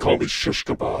 You call me Shish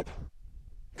Kebab,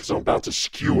 because I'm about to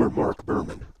skewer Mark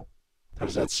Berman. How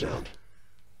does that sound?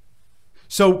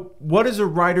 So what does a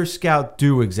writer scout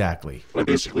do exactly? I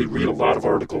basically read a lot of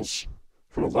articles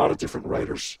from a lot of different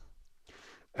writers.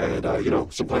 And,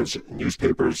 sometimes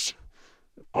newspapers,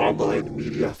 online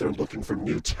media, they're looking for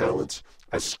new talent.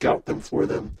 I scout them for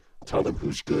them, tell them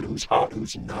who's good, who's hot,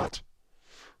 who's not.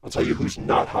 I'll tell you who's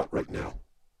not hot right now.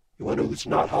 You want to know who's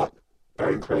not hot?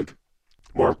 Barry and Craig?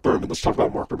 Mark Berman. Let's talk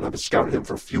about Mark Berman. I've been scouting him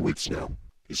for a few weeks now.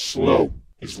 He's slow.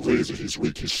 He's lazy. He's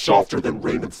weak. He's softer than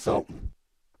Raymond Felton.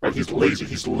 Right? He's lazy.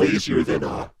 He's lazier than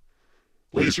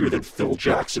Phil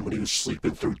Jackson when he was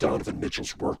sleeping through Donovan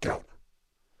Mitchell's workout.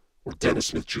 Or Dennis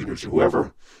Smith Jr.'s,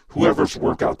 or whoever's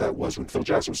workout that was when Phil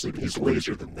Jackson was sleeping. He's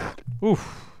lazier than that.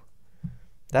 Oof.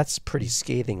 That's a pretty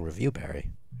scathing review, Barry.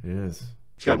 It is.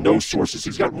 He's got no sources.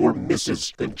 He's got more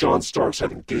misses than John Starks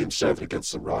had in Game 7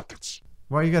 against the Rockets.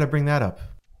 Why you got to bring that up?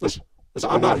 Listen,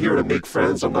 I'm not here to make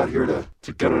friends. I'm not here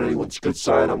to get on anyone's good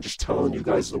side. I'm just telling you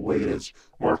guys the way it is.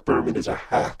 Mark Berman is a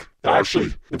hack. I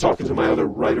actually been talking to my other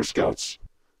writer scouts.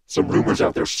 Some rumors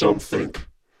out there, some think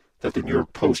that the New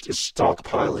York Post is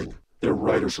stockpiling their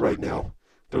writers right now.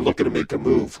 They're looking to make a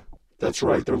move. That's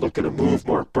right, they're looking to move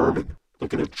Mark Berman.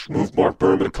 Looking to move Mark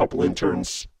Berman, a couple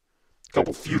interns, a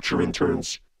couple future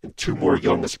interns, and 2 more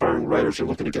young aspiring writers are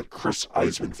looking to get Chris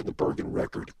Eisman for the Bergen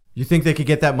Record. You think they could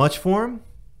get that much for him?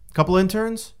 A couple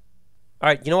interns? All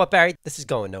right, you know what, Barry? This is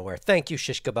going nowhere. Thank you,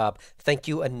 Shish Kebab. Thank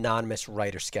you, anonymous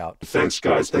writer scout. Thanks,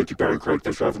 guys. Thank you, Barry and Craig.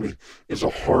 Thanks for having me. It's a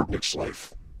hard Knicks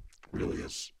life. It really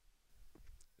is.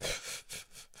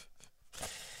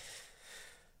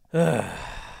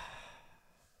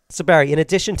 So, Barry, in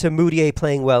addition to Moutier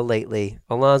playing well lately,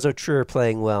 Alonzo Trier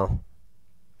playing well,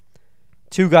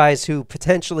 2 guys who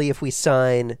potentially, if we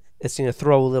sign, it's going to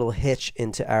throw a little hitch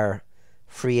into our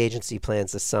free agency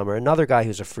plans this summer. Another guy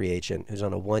who's a free agent, who's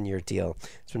on a 1-year deal,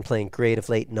 has been playing great of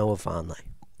late, Noah Vonleh.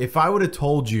 If I would have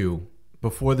told you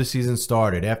before the season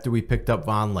started, after we picked up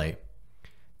Vonleh,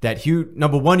 that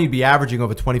number 1, he'd be averaging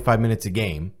over 25 minutes a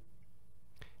game.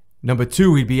 Number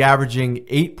 2, he'd be averaging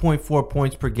 8.4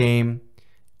 points per game,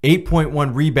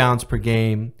 8.1 rebounds per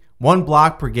game, 1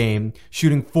 block per game,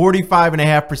 shooting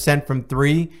 45.5% from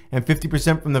 3 and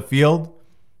 50% from the field,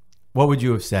 what would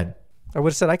you have said? I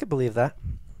would have said I could believe that.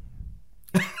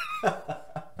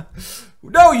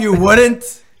 No, you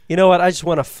wouldn't. You know what? I just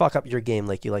want to fuck up your game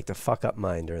like you like to fuck up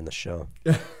mine during the show.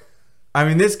 I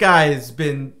mean, this guy has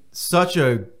been such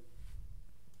a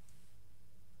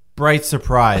bright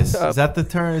surprise. Is that the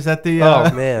term? Is that the...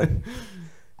 Oh, man.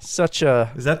 Such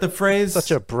a Is that the phrase? such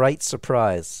a bright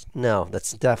surprise. No,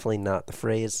 that's definitely not the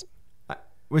phrase.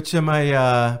 Which am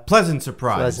I? Pleasant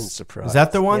surprise. Pleasant surprise. Is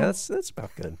that the one? Yeah, that's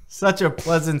about good. Such a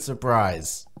pleasant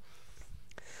surprise.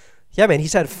 Yeah, man,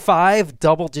 he's had 5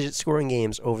 double-digit scoring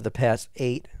games over the past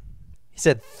 8. He's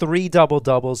had 3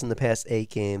 double-doubles in the past 8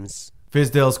 games.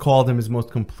 Fizdale's called him his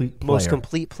most complete player. Most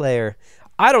complete player.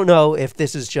 I don't know if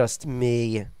this is just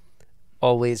me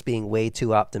always being way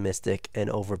too optimistic and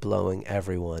overblowing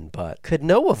everyone, but could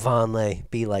Noah Vonleh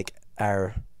be like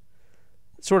our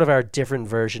different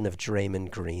version of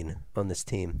Draymond Green on this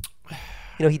team?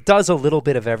 You know, he does a little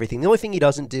bit of everything. The only thing he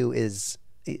doesn't do is,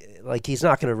 like, he's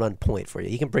not going to run point for you.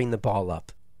 He can bring the ball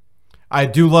up. I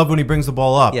do love when he brings the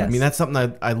ball up. Yes. I mean, that's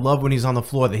something I love when he's on the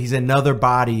floor, that he's another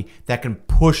body that can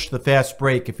push the fast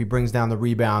break if he brings down the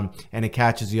rebound and it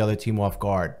catches the other team off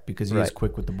guard, because he is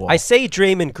quick with the ball. I say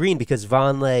Draymond Green because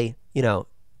Vonleh, you know,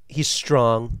 he's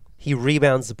strong. He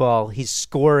rebounds the ball. He's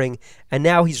scoring. And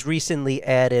now he's recently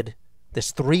added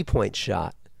this 3-point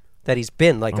shot that he's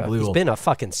been like he's been a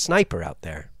fucking sniper out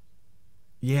there.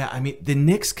 Yeah, I mean, the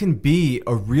Knicks can be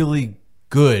a really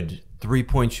good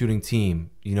 3-point shooting team.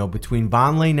 You know, between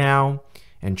Vonleh now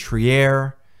and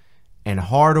Trier and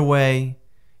Hardaway,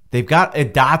 they've got a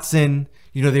Dotson.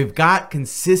 You know, they've got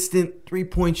consistent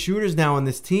 3-point shooters now on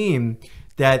this team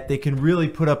that they can really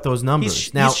put up those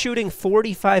numbers. He's shooting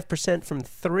 45% from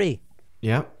 3.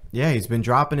 Yeah, he's been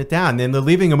dropping it down. Then they're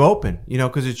leaving him open, you know,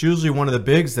 because it's usually one of the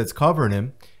bigs that's covering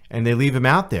him, and they leave him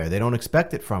out there. They don't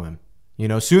expect it from him. You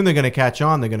know, soon they're going to catch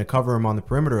on. They're going to cover him on the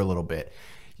perimeter a little bit.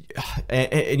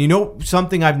 And you know,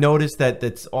 something I've noticed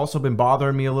that's also been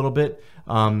bothering me a little bit,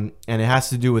 and it has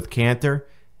to do with Kanter,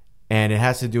 and it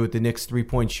has to do with the Knicks'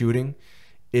 3-point shooting,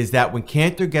 is that when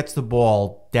Kanter gets the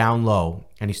ball down low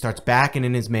and he starts backing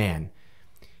in his man,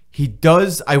 he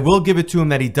does, I will give it to him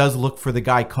that he does look for the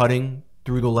guy cutting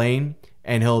through the lane,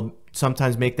 and he'll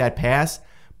sometimes make that pass,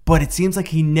 but it seems like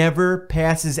he never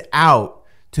passes out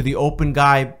to the open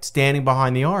guy standing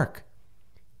behind the arc.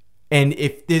 And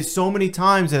if there's so many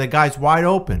times that a guy's wide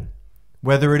open,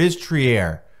 whether it is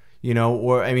Trier, you know,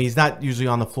 or, I mean, he's not usually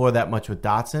on the floor that much with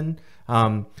Dotson,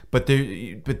 but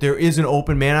there is an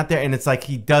open man out there, and it's like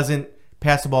he doesn't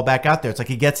pass the ball back out there. It's like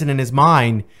he gets it in his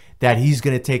mind that he's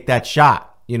going to take that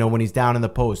shot, you know, when he's down in the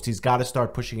post. He's got to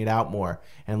start pushing it out more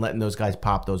and letting those guys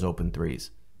pop those open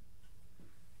threes.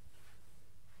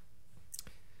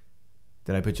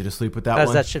 Did I put you to sleep with that one? How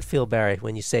does that shit feel, Barry,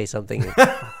 when you say something and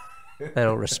I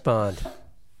don't respond?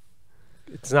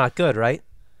 It's not good, right?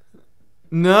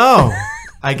 No.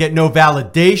 I get no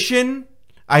validation.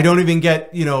 I don't even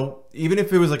get, you know, even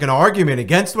if it was like an argument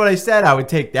against what I said, I would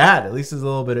take that. At least there's a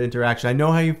little bit of interaction. I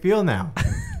know how you feel now.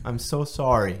 I'm so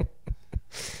sorry.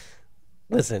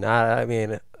 Listen, I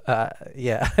mean,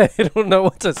 yeah, I don't know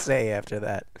what to say after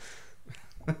that.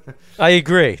 I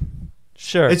agree.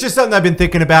 Sure. It's just something I've been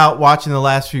thinking about watching the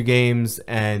last few games,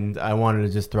 and I wanted to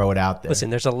just throw it out there.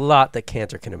 Listen, there's a lot that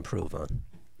Kanter can improve on.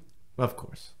 Of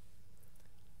course.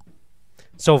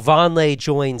 So Vonleh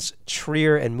joins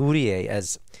Trier and Mudiay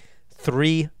as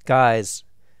 3 guys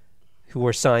who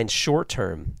were signed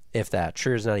short-term, if that.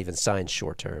 Trier's not even signed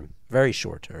short-term, very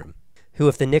short-term, who,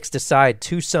 if the Knicks decide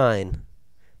to sign,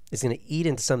 is going to eat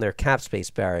into some of their cap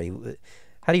space, Barry.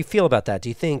 How do you feel about that? Do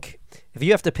you think if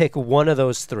you have to pick one of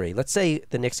those 3, let's say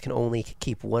the Knicks can only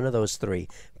keep one of those 3,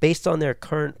 based on their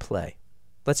current play,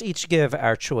 let's each give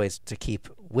our choice to keep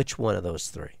which one of those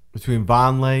 3? Between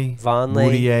Vonleh,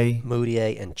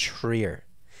 Mudiay, and Trier.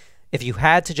 If you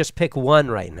had to just pick one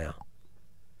right now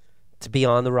to be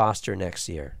on the roster next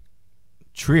year.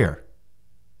 Trier.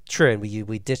 And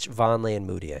we ditch Vonleh and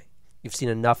Mudiay. You've seen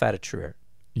enough out of Trier.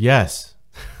 Yes.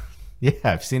 Yeah,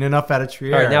 I've seen enough out of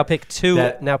Trier. All right, now pick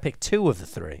 2. Now pick 2 of the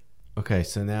 3. Okay,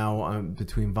 so now I'm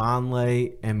between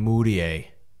Vonleh and Mudiay.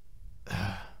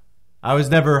 I was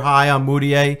never high on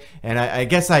Mudiay, and I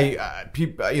guess I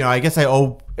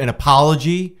owe an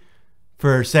apology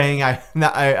for saying I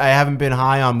haven't been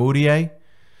high on Mudiay.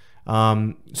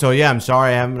 So yeah, I'm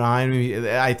sorry I haven't been high on him.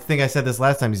 I think I said this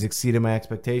last time. He's exceeded my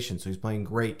expectations, so he's playing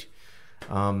great.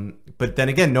 But then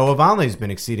again, Noah Vonleh's been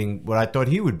exceeding what I thought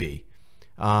he would be.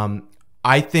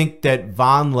 I think that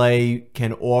Vonleh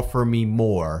can offer me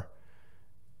more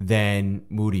than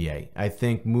Mudiay. I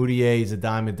think Mudiay is a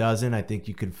dime a dozen. I think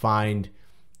you could find,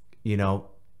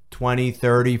 20,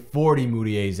 30, 40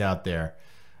 Mudiays out there.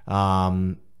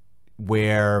 Where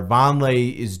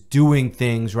Vonleh is doing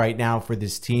things right now for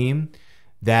this team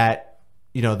that,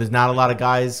 there's not a lot of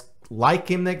guys like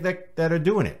him that are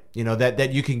doing it,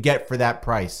 that you can get for that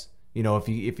price,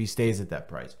 if he stays at that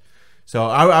price. So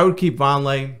I would keep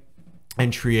Vonleh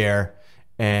and Trier,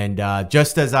 And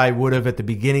just as I would have at the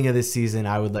beginning of this season,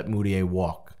 I would let Moutier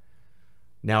walk.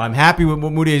 Now, I'm happy with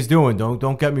what Moutier's doing.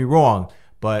 Don't get me wrong.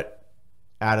 But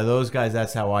out of those guys,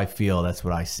 that's how I feel. That's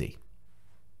what I see.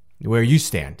 Where you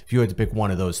stand, if you had to pick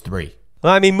one of those three.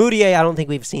 Well, I mean, Moutier, I don't think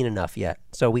we've seen enough yet.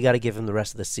 So we got to give him the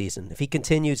rest of the season. If he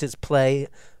continues his play,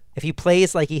 if he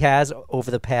plays like he has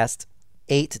over the past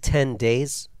 8 to 10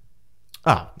 days,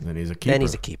 then he's a keeper. Then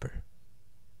he's a keeper.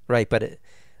 Right, but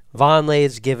Vonleh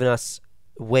has given us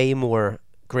way more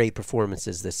great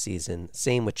performances this season.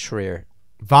 Same with Trier.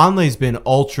 Vonleh's been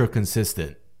ultra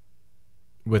consistent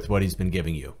with what he's been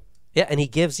giving you. Yeah, and he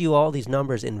gives you all these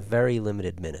numbers in very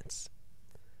limited minutes.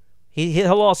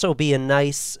 He'll also be a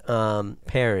nice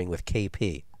pairing with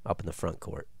KP up in the front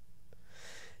court.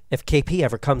 If KP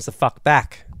ever comes the fuck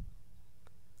back.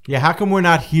 Yeah, how come we're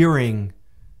not hearing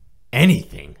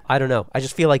anything? I don't know. I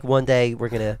just feel like one day we're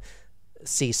going to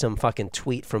see some fucking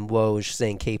tweet from Woj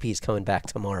saying KP's coming back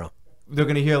tomorrow. They're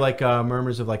going to hear like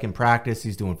murmurs of like in practice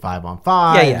he's doing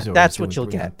 5-on-5s. Yeah, that's what you'll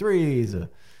get. 3s.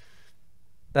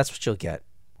 That's what you'll get.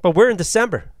 But we're in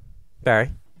December,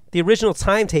 Barry. The original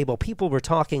timetable, people were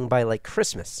talking by like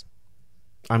Christmas.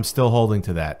 I'm still holding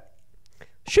to that.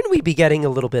 Shouldn't we be getting a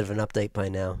little bit of an update by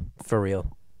now, for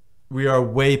real? We are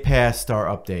way past our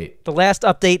update. The last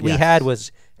update we had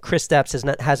was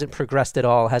Kristaps hasn't progressed at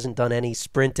all, hasn't done any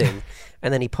sprinting,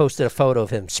 and then he posted a photo of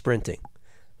him sprinting. I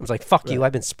was like, fuck you,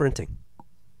 I've been sprinting.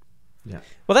 Yeah.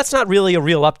 Well, that's not really a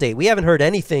real update. We haven't heard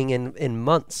anything in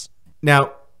months.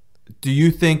 Now, do you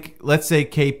think, let's say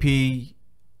KP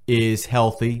is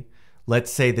healthy.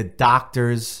 Let's say the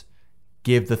doctors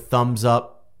give the thumbs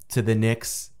up to the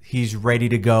Knicks. He's ready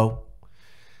to go.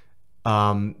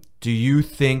 Do you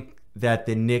think that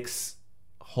the Knicks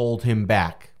hold him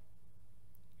back?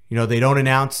 You know, they don't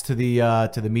announce to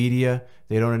the media.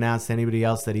 They don't announce to anybody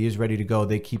else that he is ready to go.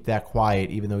 They keep that quiet,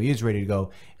 even though he is ready to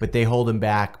go. But they hold him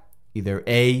back either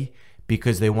A,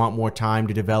 because they want more time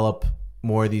to develop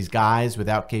more of these guys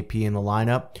without KP in the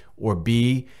lineup, or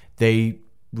B, they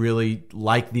really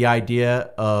like the idea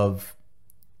of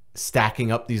stacking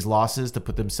up these losses to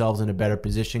put themselves in a better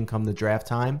position come the draft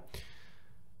time?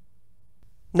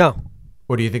 No.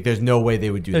 Or do you think there's no way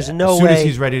they would do there's that? No as soon way. As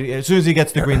he's ready, as soon as he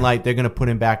gets the green light, they're going to put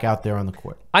him back out there on the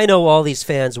court. I know all these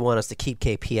fans want us to keep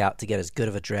KP out to get as good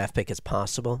of a draft pick as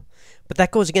possible, but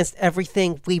that goes against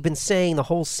everything we've been saying the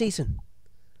whole season.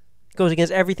 It goes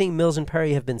against everything Mills and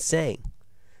Perry have been saying.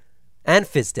 And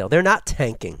Fizdale. They're not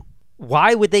tanking.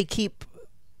 Why would they keep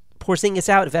Porzingis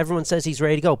out if everyone says he's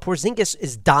ready to go? Porzingis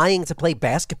is dying to play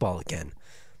basketball again.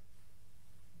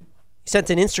 He sent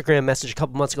an Instagram message a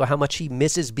couple months ago how much he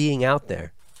misses being out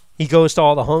there. He goes to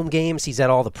all the home games. He's at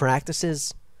all the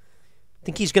practices.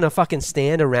 Think he's going to fucking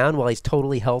stand around while he's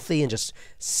totally healthy and just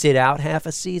sit out half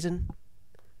a season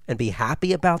and be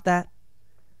happy about that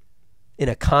in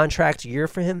a contract year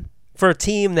for him? For a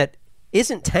team that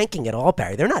isn't tanking at all,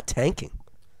 Barry. They're not tanking.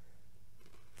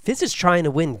 Fizz is trying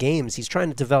to win games. He's trying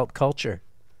to develop culture.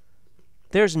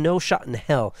 There's no shot in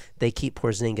hell they keep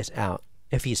Porzingis out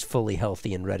if he's fully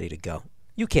healthy and ready to go.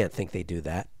 You can't think they do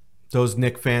that. Those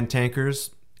Knick fan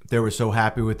tankers, they were so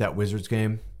happy with that Wizards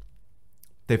game.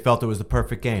 They felt it was the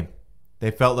perfect game.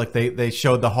 They felt like they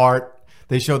showed the heart.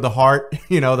 They showed the heart,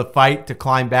 the fight to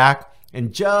climb back,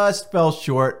 and just fell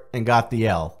short and got the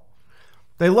L.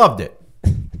 They loved it.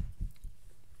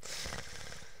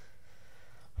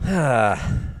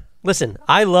 Listen,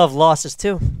 I love losses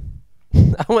too.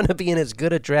 I want to be in as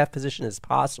good a draft position as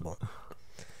possible.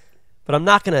 But I'm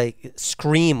not going to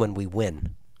scream when we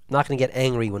win. I'm not going to get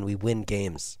angry when we win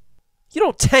games. You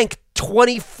don't tank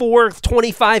 24,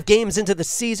 25 games into the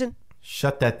season.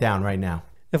 Shut that down right now.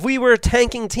 If we were a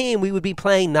tanking team, we would be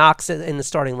playing Knox in the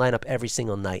starting lineup every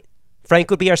single night. Frank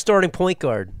would be our starting point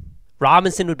guard.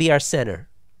 Robinson would be our center.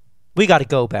 We got to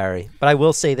go, Barry. But I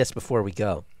will say this before we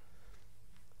go.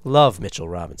 Love Mitchell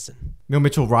Robinson.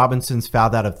 Mitchell Robinson's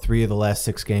fouled out of 3 of the last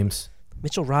 6 games.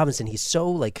 Mitchell Robinson, he's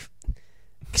so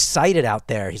excited out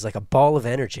there. He's like a ball of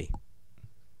energy.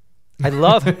 I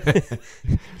love him.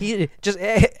 He just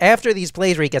after these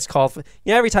plays where he gets called for,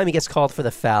 every time he gets called for the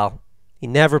foul, he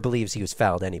never believes he was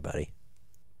fouled anybody.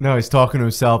 No, he's talking to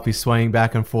himself. He's swaying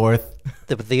back and forth.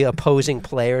 The opposing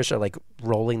players are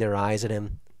rolling their eyes at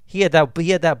him. He had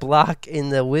that block in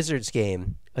the Wizards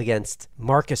game against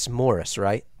Marcus Morris,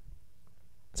 right?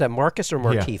 Is that Marcus or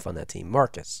Markieff on that team?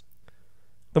 Marcus.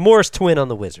 The Morris twin on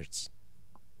the Wizards.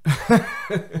 Is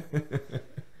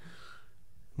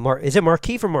it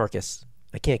Markieff or Marcus?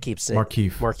 I can't keep saying.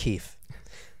 Markieff.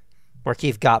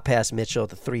 Markieff got past Mitchell at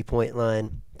the 3-point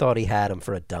line. Thought he had him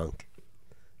for a dunk.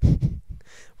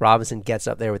 Robinson gets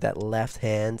up there with that left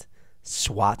hand,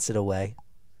 swats it away.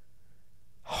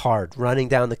 hard, running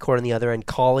down the court on the other end,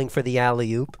 calling for the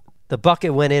alley-oop. The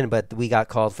bucket went in, but we got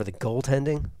called for the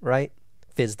goaltending, right?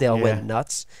 Fizdale went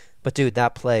nuts. But, dude,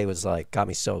 that play was got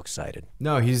me so excited.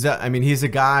 No, he's a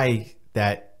guy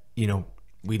that,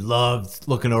 we loved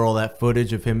looking at all that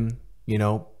footage of him,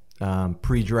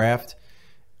 pre-draft.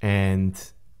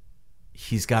 And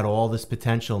he's got all this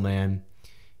potential, man.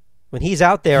 When he's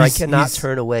out there, I cannot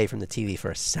turn away from the TV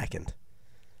for a second.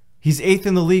 He's 8th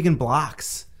in the league in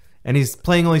blocks, and he's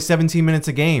playing only 17 minutes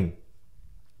a game.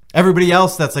 Everybody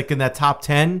else that's in that top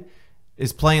 10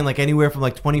 is playing anywhere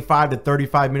from 25 to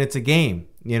 35 minutes a game.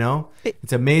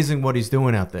 It's amazing what he's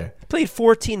doing out there. He played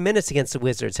 14 minutes against the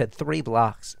Wizards, had 3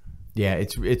 blocks. Yeah,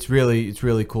 it's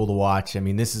really cool to watch. I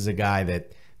mean, this is a guy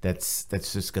that's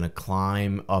just going to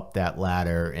climb up that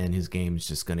ladder, and his game's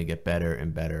just going to get better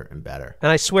and better and better.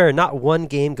 And I swear, not one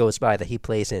game goes by that he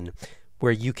plays in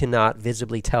where you cannot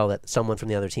visibly tell that someone from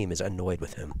the other team is annoyed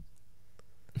with him.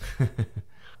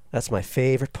 That's my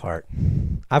favorite part.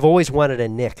 I've always wanted a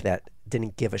Nick that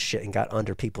didn't give a shit and got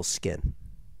under people's skin.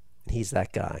 And he's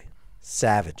that guy.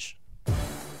 Savage.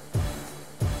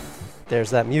 There's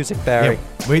that music, Barry.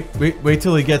 Yeah, wait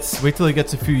till he gets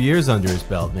a few years under his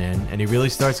belt, man, and he really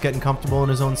starts getting comfortable in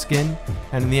his own skin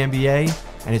and in the NBA,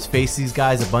 and has faced these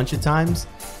guys a bunch of times.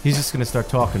 He's just gonna start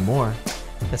talking more.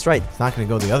 That's right. It's not gonna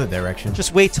go the other direction.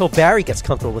 Just wait till Barry gets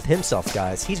comfortable with himself,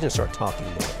 guys. He's gonna start talking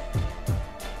more.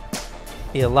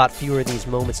 Be a lot fewer of these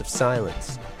moments of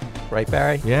silence, right,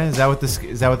 Barry? Yeah. Is that what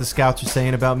the scouts are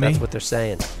saying about me? That's what they're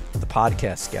saying. The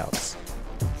podcast scouts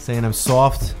saying I'm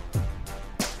soft.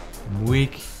 I'm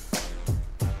weak.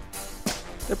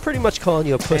 They're pretty much calling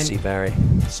you a pussy, Barry.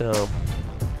 So.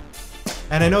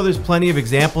 And I know there's plenty of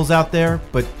examples out there,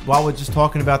 but while we're just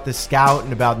talking about this scout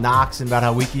and about Knox and about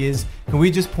how weak he is, can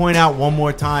we just point out one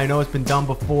more time, I know it's been done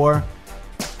before,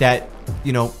 that,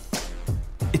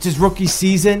 it's his rookie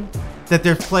season, that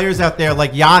there's players out there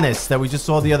like Giannis that we just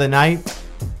saw the other night,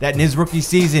 that in his rookie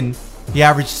season, he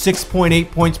averaged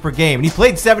 6.8 points per game. And he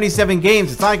played 77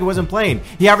 games. It's not like he wasn't playing.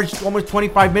 He averaged almost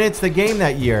 25 minutes a game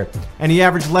that year. And he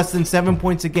averaged less than 7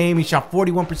 points a game. He shot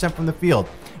 41% from the field.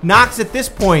 Knox at this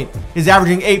point is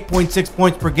averaging 8.6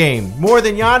 points per game. More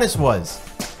than Giannis was.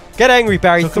 Get angry,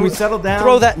 Barry. So can we settle down?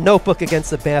 Throw that notebook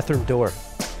against the bathroom door.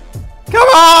 Come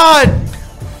on!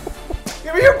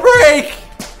 Give me a break!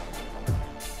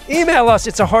 Email us.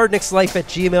 It's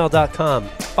hardknickslife@gmail.com.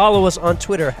 Follow us on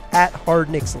Twitter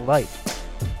 @hardknickslife.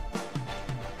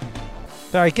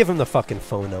 Barry, give him the fucking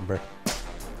phone number.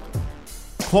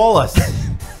 Call us.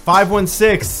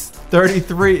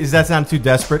 516-33. Does that sound too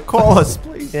desperate? Call us,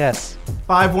 please. Yes.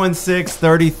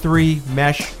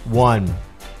 516-33-MESH-1.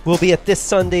 We'll be at this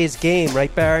Sunday's game,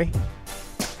 right, Barry?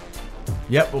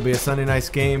 Yep, will be a Sunday night's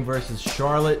game versus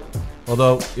Charlotte.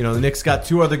 Although, the Knicks got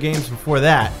 2 other games before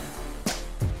that.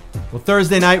 Well,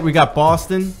 Thursday night, we got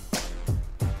Boston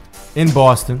in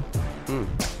Boston.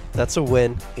 That's a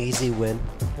win. Easy win.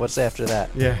 What's after that?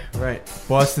 Yeah, right.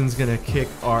 Boston's going to kick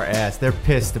our ass. They're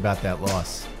pissed about that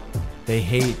loss. They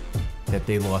hate that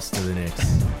they lost to the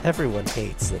Knicks. Everyone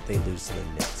hates that they lose to the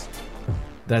Knicks.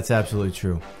 That's absolutely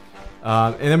true.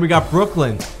 And then we got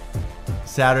Brooklyn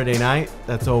Saturday night.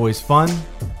 That's always fun.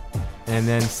 And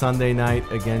then Sunday night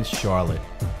against Charlotte.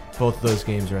 Both of those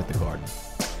games are at the Garden.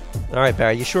 All right,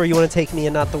 Barry, you sure you want to take me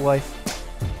and not the wife?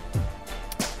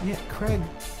 Yeah, Craig.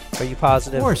 Are you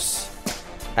positive? Of course.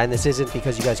 And this isn't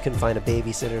because you guys couldn't find a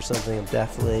babysitter or something. I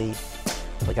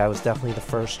was definitely the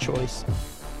first choice.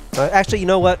 Actually, you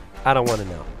know what? I don't want to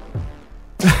know.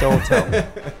 Don't tell me.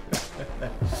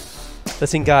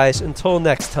 Listen, guys, until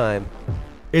next time.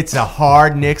 It's a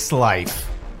hard Knicks life.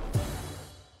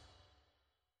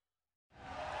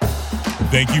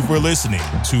 Thank you for listening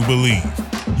to Believe.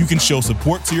 You can show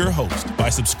support to your host by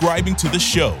subscribing to the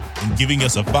show and giving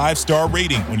us a 5-star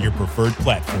rating on your preferred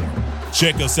platform.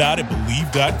 Check us out at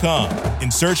Believe.com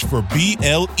and search for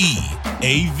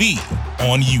BLEAV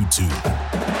on YouTube.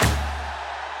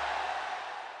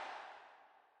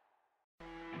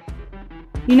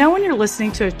 You know when you're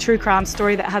listening to a true crime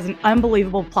story that has an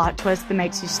unbelievable plot twist that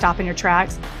makes you stop in your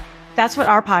tracks? That's what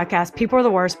our podcast, People Are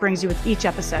the Worst, brings you with each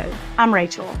episode. I'm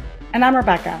Rachel. And I'm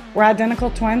Rebecca. We're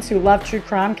identical twins who love true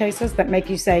crime cases that make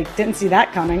you say, didn't see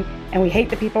that coming, and we hate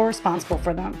the people responsible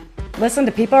for them. Listen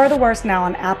to People Are the Worst now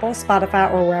on Apple, Spotify,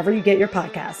 or wherever you get your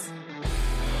podcasts.